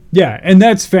 And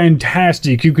that's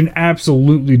fantastic. You can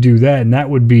absolutely do that, and that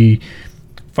would be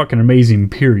fucking amazing,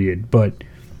 period. But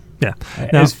yeah,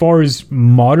 as far as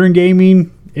modern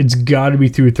gaming, it's got to be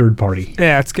through a third party.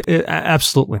 Yeah,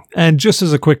 absolutely. And just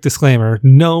as a quick disclaimer,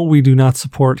 no, we do not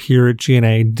support here at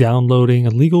G.N.A. downloading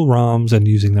illegal ROMs and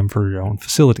using them for your own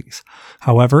facilities.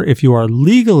 However, if you are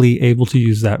legally able to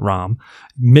use that ROM,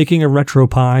 making a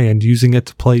RetroPie and using it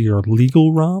to play your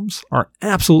legal ROMs are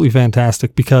absolutely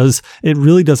fantastic because it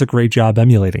really does a great job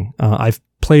emulating. I've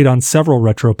played on several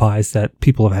RetroPies that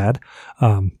people have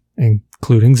had,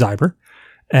 including Zyber,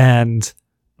 and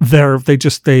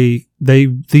the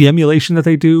emulation that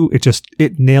they do,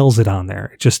 it nails it on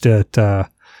there.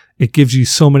 It gives you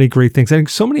so many great things and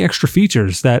so many extra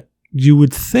features that you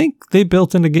would think they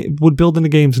would build into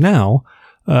games now,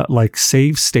 like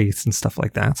save states and stuff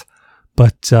like that.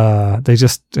 But I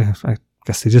guess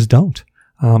they just don't.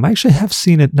 I actually have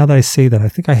seen it, now that I say that, I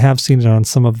think I have seen it on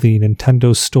some of the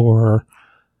Nintendo Store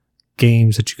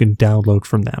games that you can download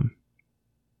from them.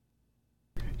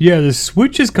 Yeah, the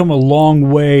Switch has come a long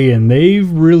way, and they've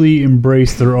really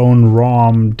embraced their own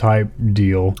ROM type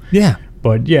deal. Yeah.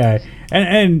 But yeah,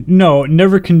 and no,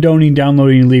 never condoning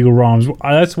downloading illegal ROMs.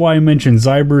 That's why I mentioned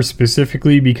Zyber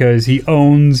specifically, because he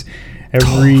owns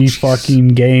every fucking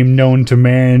game known to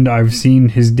man. I've seen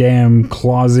his damn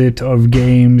closet of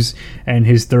games, and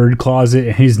his third closet,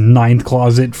 and his ninth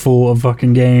closet full of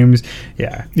fucking games.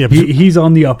 Yeah, he's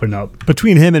on the up and up.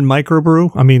 Between him and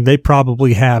Microbrew, I mean, they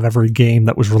probably have every game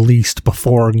that was released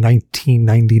before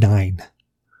 1999.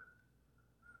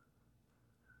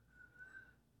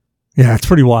 Yeah, it's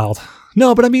pretty wild.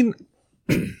 No, but I mean,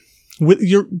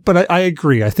 I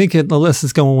agree. I think unless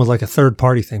it's going with like a third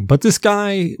party thing. But this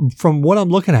guy, from what I'm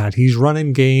looking at, he's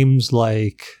running games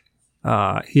like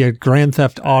he had Grand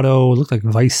Theft Auto, it looked like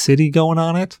Vice City going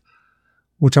on it,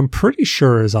 which I'm pretty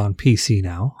sure is on PC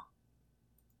now.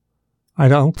 I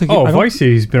don't think. Vice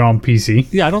City's been on PC.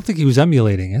 Yeah, I don't think he was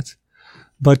emulating it,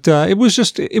 but it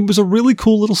was a really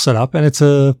cool little setup, and it's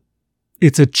a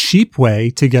cheap way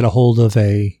to get a hold of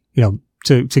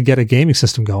to get a gaming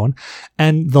system going.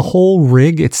 And the whole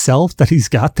rig itself that he's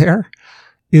got there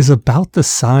is about the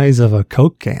size of a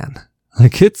Coke can.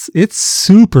 Like it's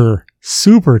super,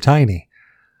 super tiny.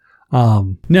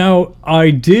 Now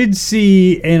I did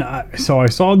see, so I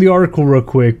saw the article real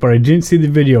quick, but I didn't see the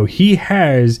video. He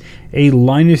has a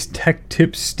Linus Tech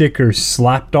Tips sticker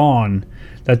slapped on.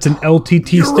 That's an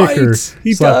LTT sticker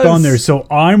slapped on there. So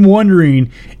I'm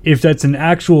wondering if that's an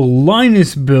actual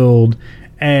Linus build,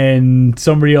 and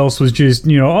somebody else was just,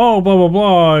 blah, blah,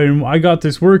 blah, and I got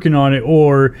this working on it,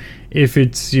 or if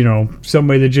it's,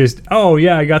 somebody that just,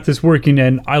 I got this working,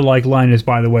 and I like Linus,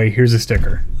 by the way, here's a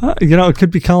sticker. It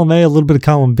could be column A, a little bit of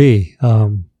column B.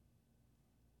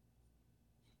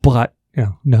 But,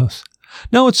 who knows?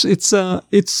 No, it's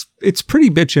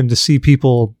pretty bitchin' to see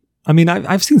people. I mean,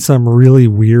 I've seen some really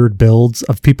weird builds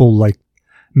of people like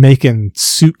making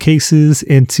suitcases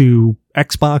into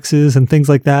Xboxes and things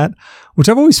like that, which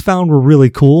I've always found were really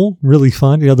cool, really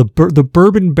fun. The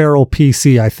Bourbon Barrel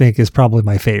PC, I think, is probably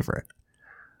my favorite.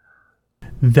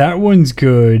 That one's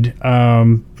good.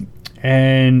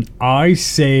 And I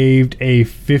saved a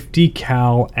 50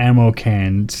 cal ammo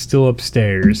can still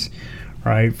upstairs,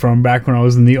 right, from back when I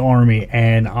was in the Army,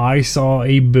 and I saw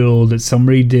a build that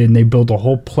somebody did, and they built a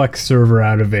whole Plex server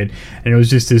out of it, and it was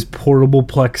just this portable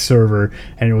Plex server,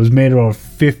 and it was made of a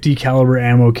 50 caliber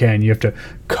ammo can. You have to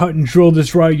cut and drill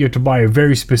this right, you have to buy a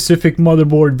very specific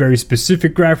motherboard, very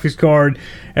specific graphics card,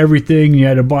 everything you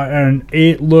had to buy, and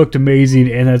it looked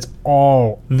amazing, and that's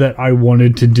all that I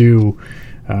wanted to do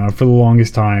for the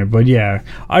longest time. But yeah,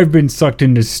 I've been sucked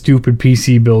into stupid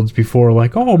PC builds before,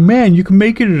 like, oh man, you can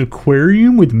make it an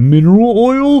aquarium with mineral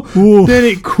oil. Oof. Then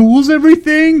it cools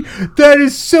everything. That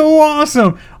is so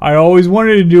awesome. I always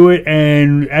wanted to do it,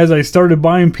 and as I started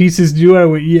buying pieces to do it, I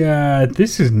went, yeah,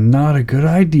 this is not a good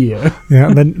idea.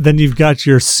 Yeah, and then you've got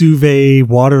your Suve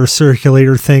water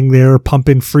circulator thing there,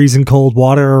 pumping freezing cold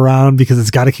water around because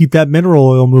it's got to keep that mineral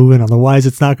oil moving, otherwise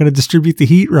it's not going to distribute the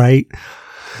heat right.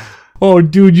 Oh,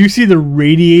 dude, you see the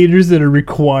radiators that are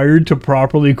required to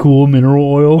properly cool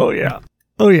mineral oil?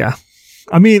 Oh, yeah.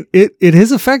 I mean, it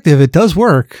is effective. It does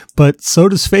work, but so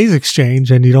does phase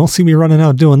exchange, and you don't see me running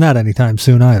out doing that anytime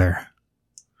soon either.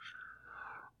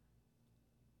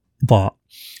 But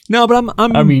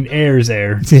I mean, air's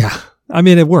air. Yeah. I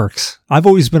mean, it works. I've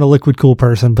always been a liquid cool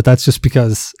person, but that's just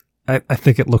because I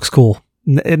think it looks cool.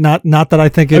 Not that I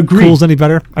think it cools any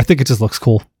better. I think it just looks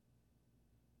cool.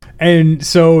 And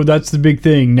so that's the big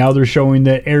thing. Now they're showing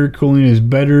that air cooling is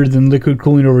better than liquid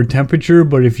cooling over temperature.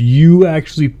 But if you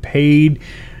actually paid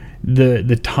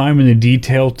the time and the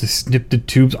detail to snip the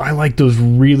tubes, I like those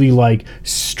really like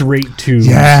straight tubes.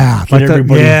 Yeah, that like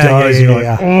everybody does. You're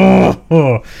like,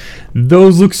 oh,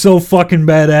 those look so fucking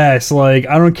badass. Like,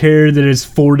 I don't care that it's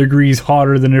 4 degrees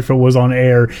hotter than if it was on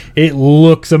air. It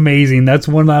looks amazing. That's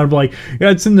one that I'm like,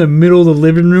 yeah, it's in the middle of the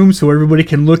living room so everybody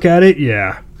can look at it.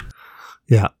 Yeah.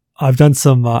 Yeah. I've done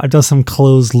some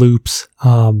closed loops.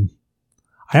 I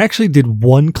actually did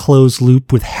one closed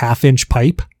loop with 1/2-inch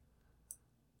pipe.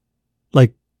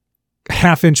 Like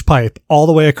 1/2-inch pipe all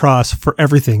the way across for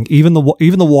everything. Even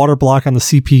the water block on the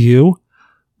CPU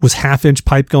was 1/2-inch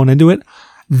pipe going into it.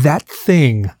 That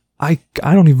thing, I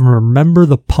don't even remember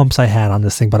the pumps I had on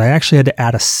this thing, but I actually had to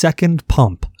add a second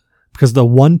pump because the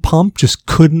one pump just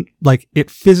couldn't, like,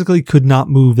 it physically could not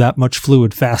move that much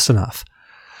fluid fast enough.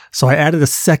 So I added a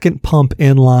second pump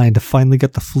in line to finally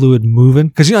get the fluid moving.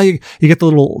 Cause you know, you get the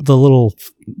little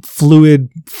fluid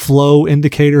flow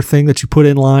indicator thing that you put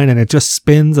in line and it just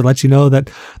spins and lets you know that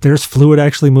there's fluid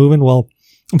actually moving. Well,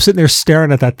 I'm sitting there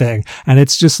staring at that thing and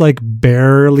it's just like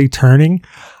barely turning.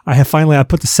 I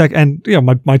put the second, and you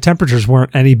know, my temperatures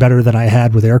weren't any better than I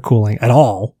had with air cooling at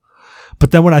all.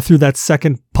 But then when I threw that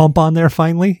second pump on there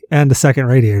finally and the second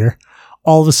radiator,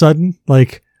 all of a sudden,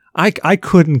 like, I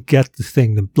couldn't get the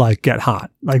thing to like get hot,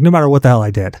 like no matter what the hell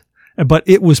I did, but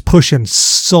it was pushing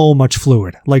so much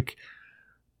fluid, like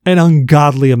an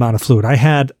ungodly amount of fluid.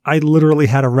 I literally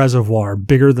had a reservoir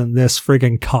bigger than this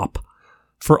friggin' cup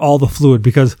for all the fluid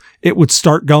because it would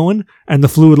start going and the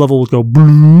fluid level would go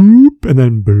bloop and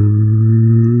then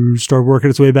boop, start working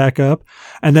its way back up.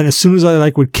 And then as soon as I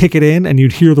like would kick it in and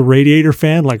you'd hear the radiator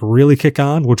fan like really kick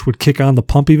on, which would kick on the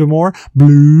pump even more,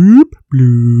 bloop,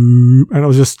 bloop. And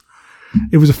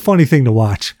it was a funny thing to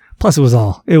watch. Plus it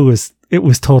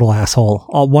was total asshole,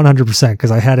 all 100%,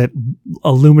 because I had it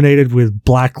illuminated with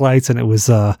black lights and it was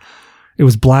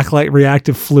blacklight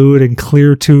reactive fluid and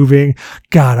clear tubing.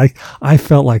 God, I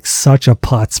felt like such a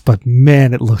putz, but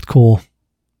man, it looked cool.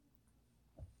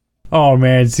 Oh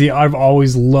man, see, I've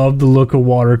always loved the look of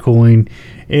water cooling.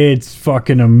 It's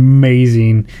fucking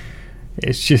amazing.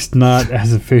 It's just not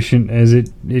as efficient as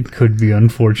it could be,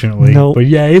 unfortunately. Nope. But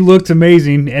yeah, it looked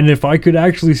amazing. And if I could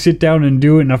actually sit down and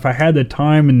do it, and if I had the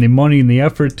time and the money and the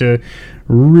effort to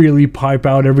really pipe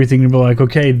out everything and be like,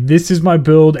 okay, this is my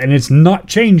build and it's not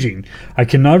changing. I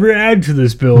can never add to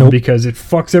this build because it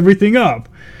fucks everything up.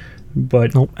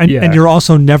 But and you're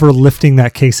also never lifting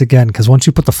that case again, because once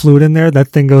you put the fluid in there, that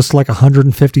thing goes to like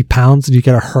 150 pounds and you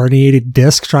get a herniated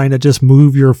disc trying to just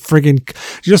move you're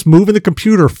just moving the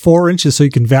computer 4 inches so you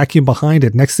can vacuum behind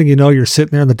it. Next thing you know, you're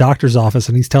sitting there in the doctor's office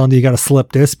and he's telling you got a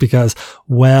slip disc because,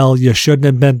 well, you shouldn't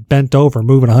have been bent over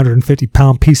moving a 150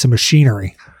 pound piece of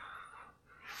machinery.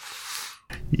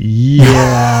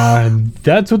 Yeah,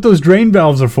 that's what those drain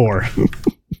valves are for.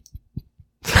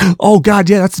 Oh God,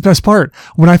 yeah, that's the best part.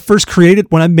 When I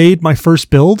made my first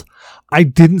build, I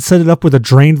didn't set it up with a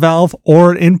drain valve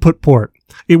or an input port.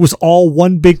 It was all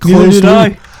one big closed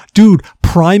loop. Dude,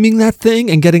 priming that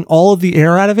thing and getting all of the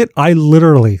air out of it, I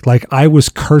literally, like, I was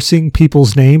cursing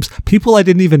people's names, people I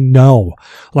didn't even know.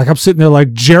 Like, I'm sitting there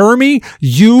like, Jeremy,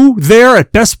 you there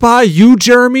at Best Buy, you,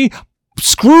 Jeremy,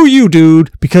 screw you,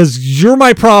 dude, because you're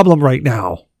my problem right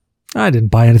now. I didn't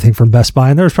buy anything from Best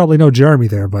Buy, and there was probably no Jeremy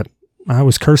there, but I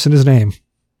was cursing his name.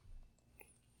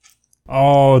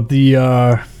 Oh,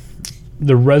 the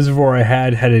reservoir I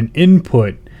had an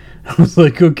input. I was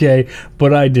like, okay,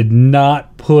 but I did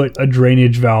not put a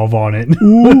drainage valve on it.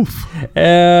 Oof.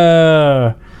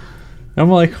 I'm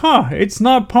like, it's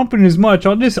not pumping as much.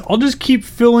 I'll just keep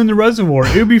filling the reservoir.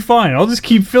 It'll be fine. I'll just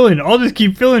keep filling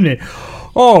it.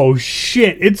 Oh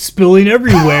shit, it's spilling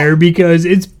everywhere because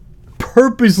it's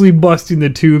purposely busting the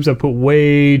tubes. I put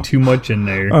way too much in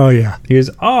there. Oh yeah. He goes,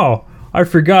 I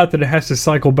forgot that it has to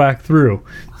cycle back through.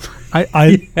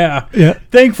 Yeah.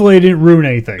 Thankfully, I didn't ruin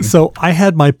anything. So I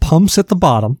had my pumps at the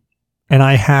bottom, and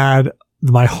I had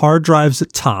my hard drives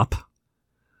at top.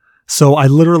 So I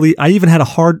even had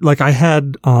I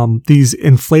had these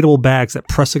inflatable bags that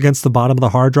press against the bottom of the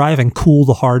hard drive and cool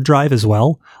the hard drive as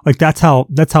well. Like that's how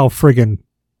friggin',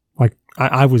 like,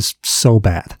 I was so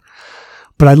bad.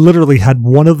 But I literally had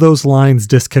one of those lines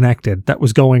disconnected that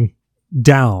was going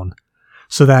down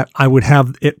so that I would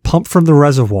have it pumped from the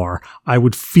reservoir. I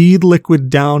would feed liquid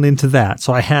down into that.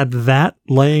 So I had that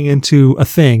laying into a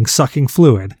thing, sucking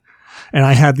fluid. And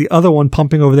I had the other one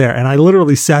pumping over there. And I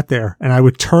literally sat there and I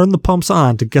would turn the pumps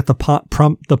on to get the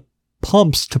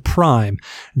pumps to prime.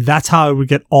 That's how I would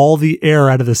get all the air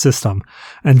out of the system.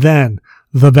 And then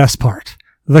the best part,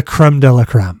 the creme de la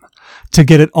creme. to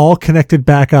get it all connected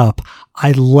back up.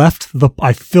 I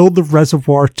filled the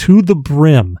reservoir to the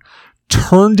brim,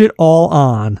 turned it all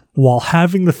on while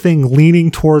having the thing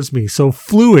leaning towards me. So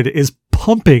fluid is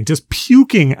pumping, just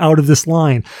puking out of this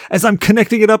line as I'm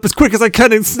connecting it up as quick as I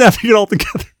can and snapping it all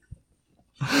together.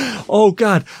 Oh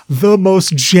God, the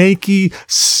most janky,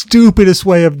 stupidest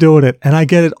way of doing it. And I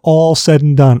get it all said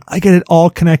and done. I get it all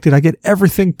connected. I get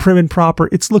everything prim and proper.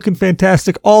 It's looking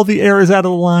fantastic. All the air is out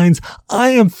of the lines. I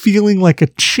am feeling like a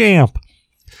champ.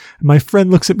 And my friend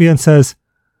looks at me and says,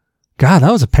 God,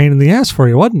 that was a pain in the ass for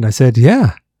you, wasn't it? I said,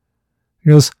 yeah.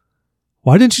 He goes,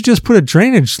 why didn't you just put a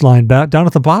drainage line down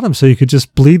at the bottom so you could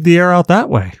just bleed the air out that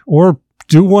way? Or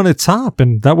do one at top,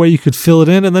 and that way you could fill it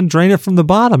in and then drain it from the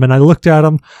bottom. And I looked at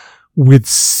him with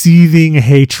seething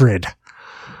hatred,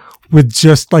 with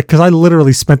just like, because I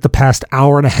literally spent the past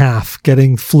hour and a half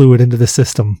getting fluid into the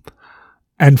system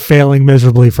and failing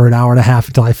miserably for an hour and a half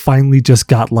until I finally just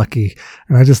got lucky.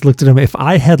 And I just looked at him. If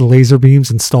I had laser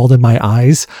beams installed in my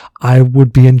eyes, I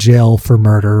would be in jail for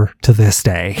murder to this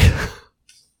day.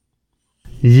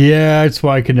 Yeah, that's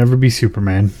why I could never be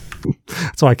Superman.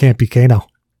 That's why I can't be Kano.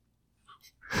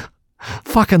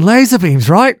 Fucking laser beams,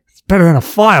 right? It's better than a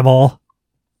fireball.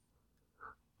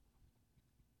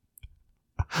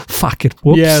 Fuck it.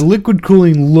 Whoops. Yeah, liquid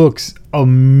cooling looks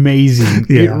amazing.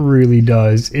 Yeah. It really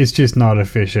does. It's just not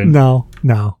efficient. No.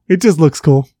 It just looks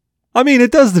cool. I mean,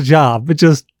 it does the job. It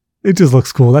just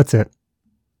looks cool. That's it.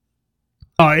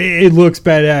 It looks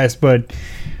badass, but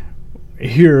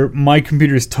here, my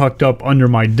computer's tucked up under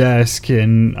my desk,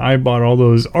 and I bought all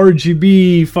those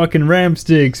RGB fucking RAM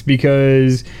sticks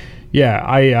because, yeah,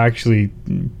 I actually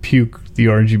puke the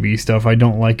RGB stuff. I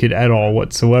don't like it at all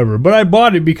whatsoever. But I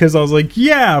bought it because I was like,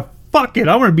 yeah, fuck it.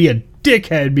 I'm going to be a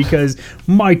dickhead because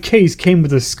my case came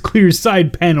with a clear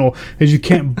side panel, as you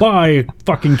can't buy a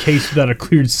fucking case without a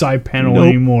cleared side panel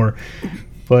anymore.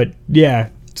 But, yeah,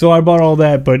 so I bought all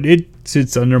that, but it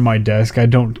sits under my desk. I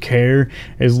don't care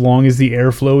as long as the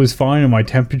airflow is fine and my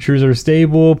temperatures are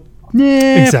stable.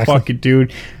 Exactly. Fuck it,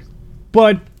 dude.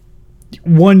 But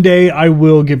one day I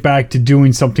will get back to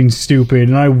doing something stupid,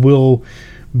 and I will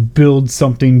build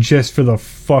something just for the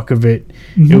fuck of it.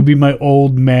 Mm-hmm. It'll be my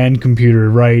old man computer,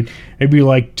 right? It'd be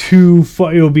like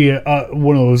it'll be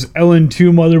one of those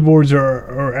LN2 motherboards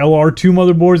or LR2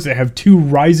 motherboards that have 2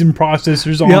 Ryzen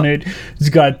processors on it. It's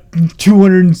got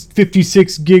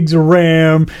 256 gigs of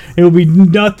RAM. It'll be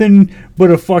nothing but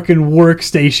a fucking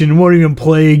workstation. It won't even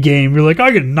play a game. You're like,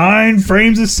 I get 9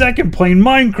 frames a second playing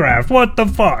Minecraft. What the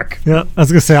fuck? Yeah, I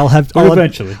was gonna say I'll have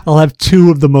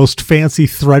 2 of the most fancy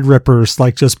Threadrippers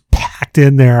like just packed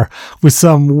in there with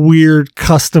some weird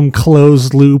custom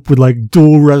closed loop with like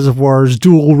dual reservoirs,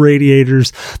 dual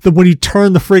radiators, that when you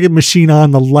turn the friggin' machine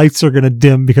on, the lights are going to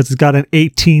dim because it's got an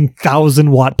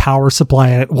 18,000 watt power supply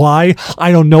in it. Why?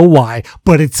 I don't know why,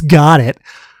 but it's got it.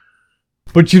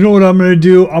 But you know what I'm going to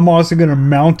do? I'm also going to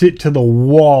mount it to the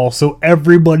wall so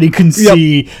everybody can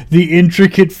see the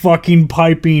intricate fucking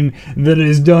piping that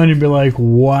is done and be like,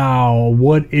 wow,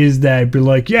 what is that? Be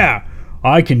like, yeah,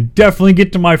 I can definitely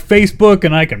get to my Facebook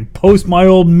and I can post my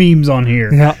old memes on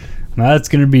here. Yeah. That's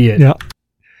going to be it.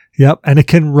 Yep. And it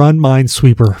can run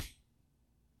Minesweeper.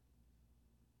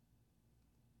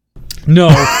 No.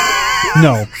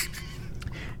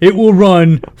 It will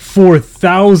run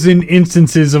 4,000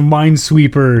 instances of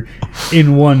Minesweeper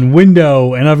in one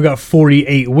window, and I've got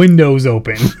 48 windows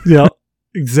open. Yep,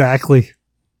 exactly.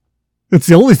 It's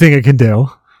the only thing it can do.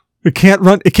 It can't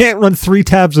run 3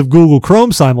 tabs of Google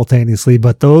Chrome simultaneously,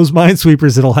 but those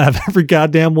Minesweepers, it'll have every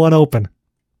goddamn one open.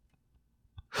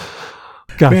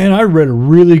 God. Man, I read a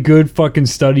really good fucking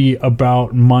study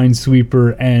about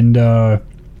Minesweeper and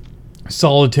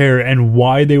Solitaire and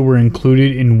why they were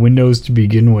included in Windows to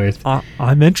begin with.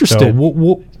 I'm interested.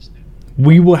 So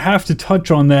we will have to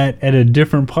touch on that at a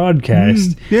different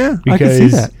podcast. Yeah, I can see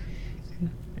that.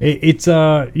 It's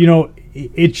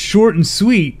it's short and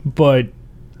sweet, but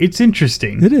it's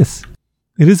interesting. It is.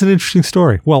 It is an interesting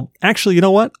story. Well, actually, you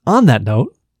know what? On that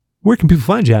note, where can people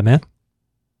find you at, man?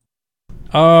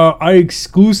 I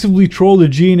exclusively troll the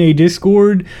G.N.A.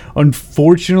 Discord.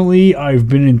 Unfortunately, I've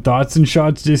been in Thoughts and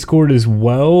Shots Discord as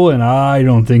well, and I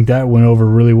don't think that went over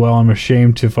really well. I'm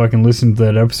ashamed to fucking listen to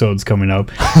that episode's coming up.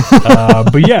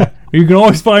 But yeah, you can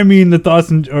always find me in the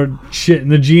in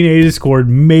the G.N.A. Discord,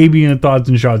 maybe in the Thoughts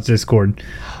and Shots Discord.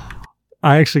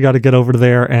 I actually got to get over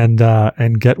there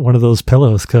and get one of those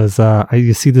pillows because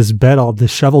you see this bed all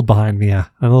disheveled behind me. A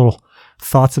little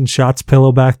Thoughts and Shots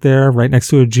pillow back there right next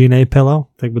to a G.N.A. pillow.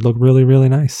 I think would look really, really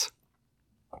nice.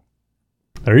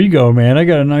 There you go, man. I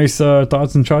got a nice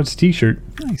Thoughts and Shots t-shirt.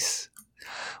 Nice.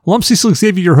 Well, I'm Cecil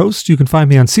Xavier, your host. You can find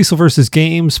me on Cecil vs.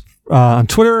 Games on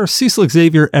Twitter, Cecil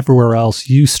Xavier everywhere else,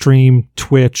 Ustream,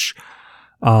 Twitch,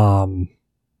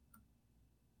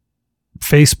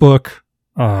 Facebook,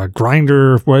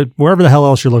 Grindr, wherever the hell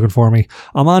else you're looking for me.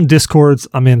 I'm on Discords.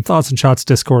 I'm in Thoughts and Shots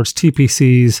Discords,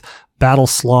 TPCs, Battle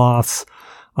Sloths.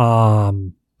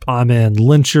 I'm in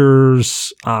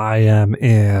Lynchers. I am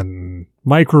in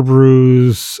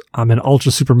Microbrews. I'm in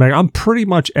Ultra Super Mega. I'm pretty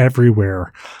much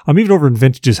everywhere. I'm even over in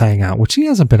Vintage's Hangout, which he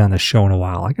hasn't been on the show in a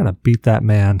while. I gotta beat that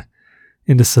man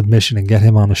into submission and get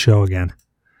him on the show again.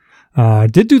 I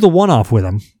did do the one-off with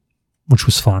him, which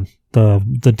was fun.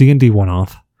 The D&D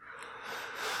one-off.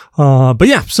 But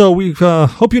yeah, so we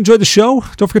hope you enjoyed the show.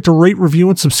 Don't forget to rate, review,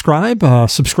 and subscribe.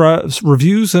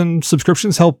 Reviews and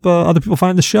subscriptions help other people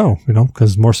find the show,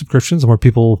 because more subscriptions, the more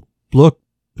people look,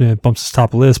 it bumps us top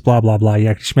of the list, blah, blah, blah,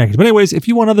 yakety schmacky. But anyways, if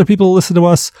you want other people to listen to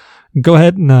us, go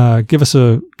ahead and give us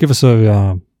a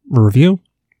review.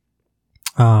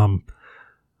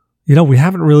 We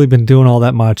haven't really been doing all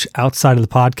that much outside of the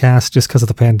podcast just because of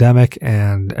the pandemic,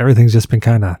 and everything's just been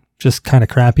kind of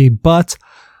crappy. But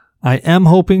I am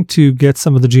hoping to get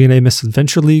some of the G.N.A.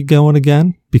 Misadventure League going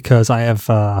again, because I have,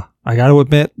 I got to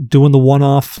admit, doing the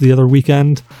one-off the other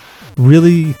weekend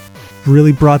really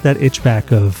brought that itch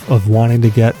back of wanting to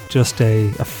get just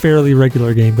a fairly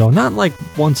regular game going. Not like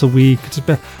once a week, just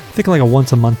I think like a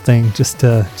once a month thing, just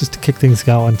to kick things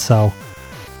going. So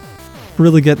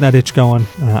really getting that itch going.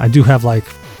 I do have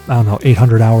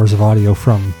 800 hours of audio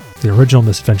from the original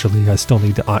Misadventure League I still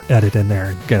need to edit in there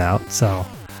and get out. So,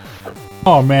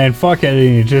 oh man, fuck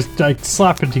editing. Just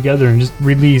slap it together and just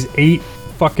release 8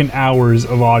 fucking hours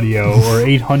of audio or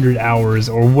 800 hours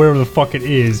or whatever the fuck it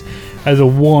is as a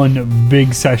one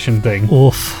big session thing.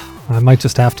 Oof, I might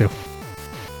just have to.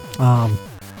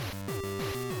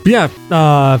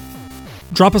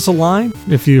 Drop us a line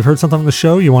if you've heard something on the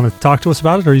show, you want to talk to us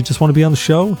about it, or you just want to be on the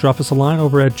show. Drop us a line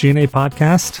over at G.N.A.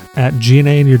 Podcast at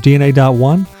G.N.A. and your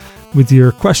DNA.1 with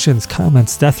your questions,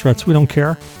 comments, death threats. We don't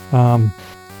care.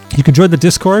 You can join the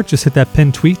Discord. Just hit that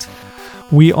pinned tweet.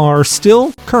 We are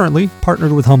still currently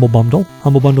partnered with Humble Bundle.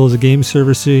 Humble Bundle is a game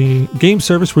service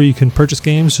where you can purchase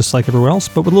games just like everywhere else,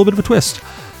 but with a little bit of a twist.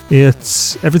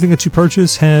 It's everything that you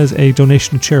purchase has a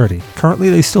donation to charity. Currently,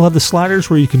 they still have the sliders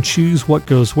where you can choose what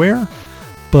goes where,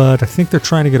 but I think they're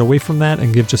trying to get away from that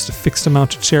and give just a fixed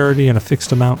amount to charity and a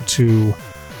fixed amount to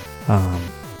the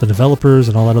developers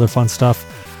and all that other fun stuff.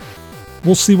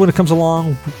 We'll see when it comes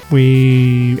along.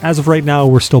 As of right now,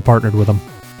 we're still partnered with them.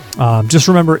 Just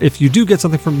remember, if you do get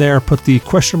something from there, put the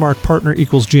 !partner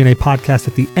equals G.N.A. podcast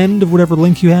at the end of whatever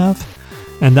link you have,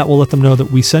 and that will let them know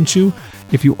that we sent you.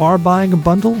 If you are buying a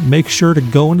bundle, make sure to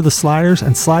go into the sliders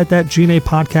and slide that G.N.A.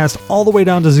 podcast all the way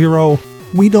down to 0.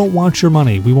 We don't want your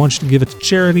money. We want you to give it to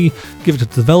charity, give it to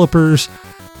developers,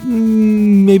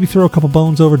 maybe throw a couple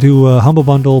bones over to Humble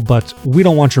Bundle, but we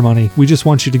don't want your money. We just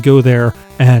want you to go there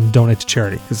and donate to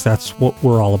charity, because that's what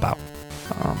we're all about.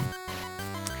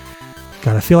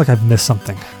 God, I feel like I've missed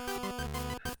something.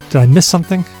 Did I miss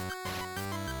something?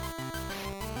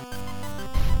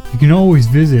 You can always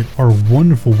visit our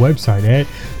wonderful website at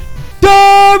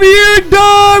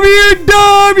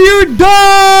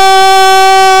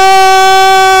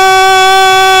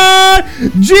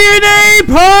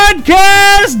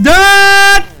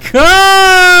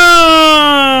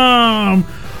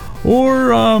or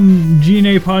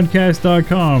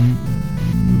GNApodcast.com.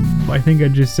 I think I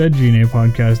just said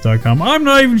GNApodcast.com. I'm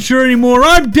not even sure anymore.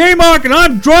 I'm Damok and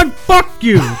I'm drunk. Fuck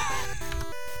you.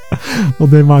 Well,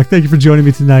 Damok, thank you for joining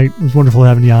me tonight. It was wonderful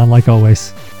having you on, like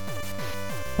always.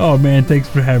 Oh man, thanks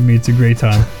for having me. It's a great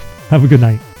time. Have a good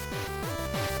night.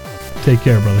 Take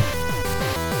care, brother.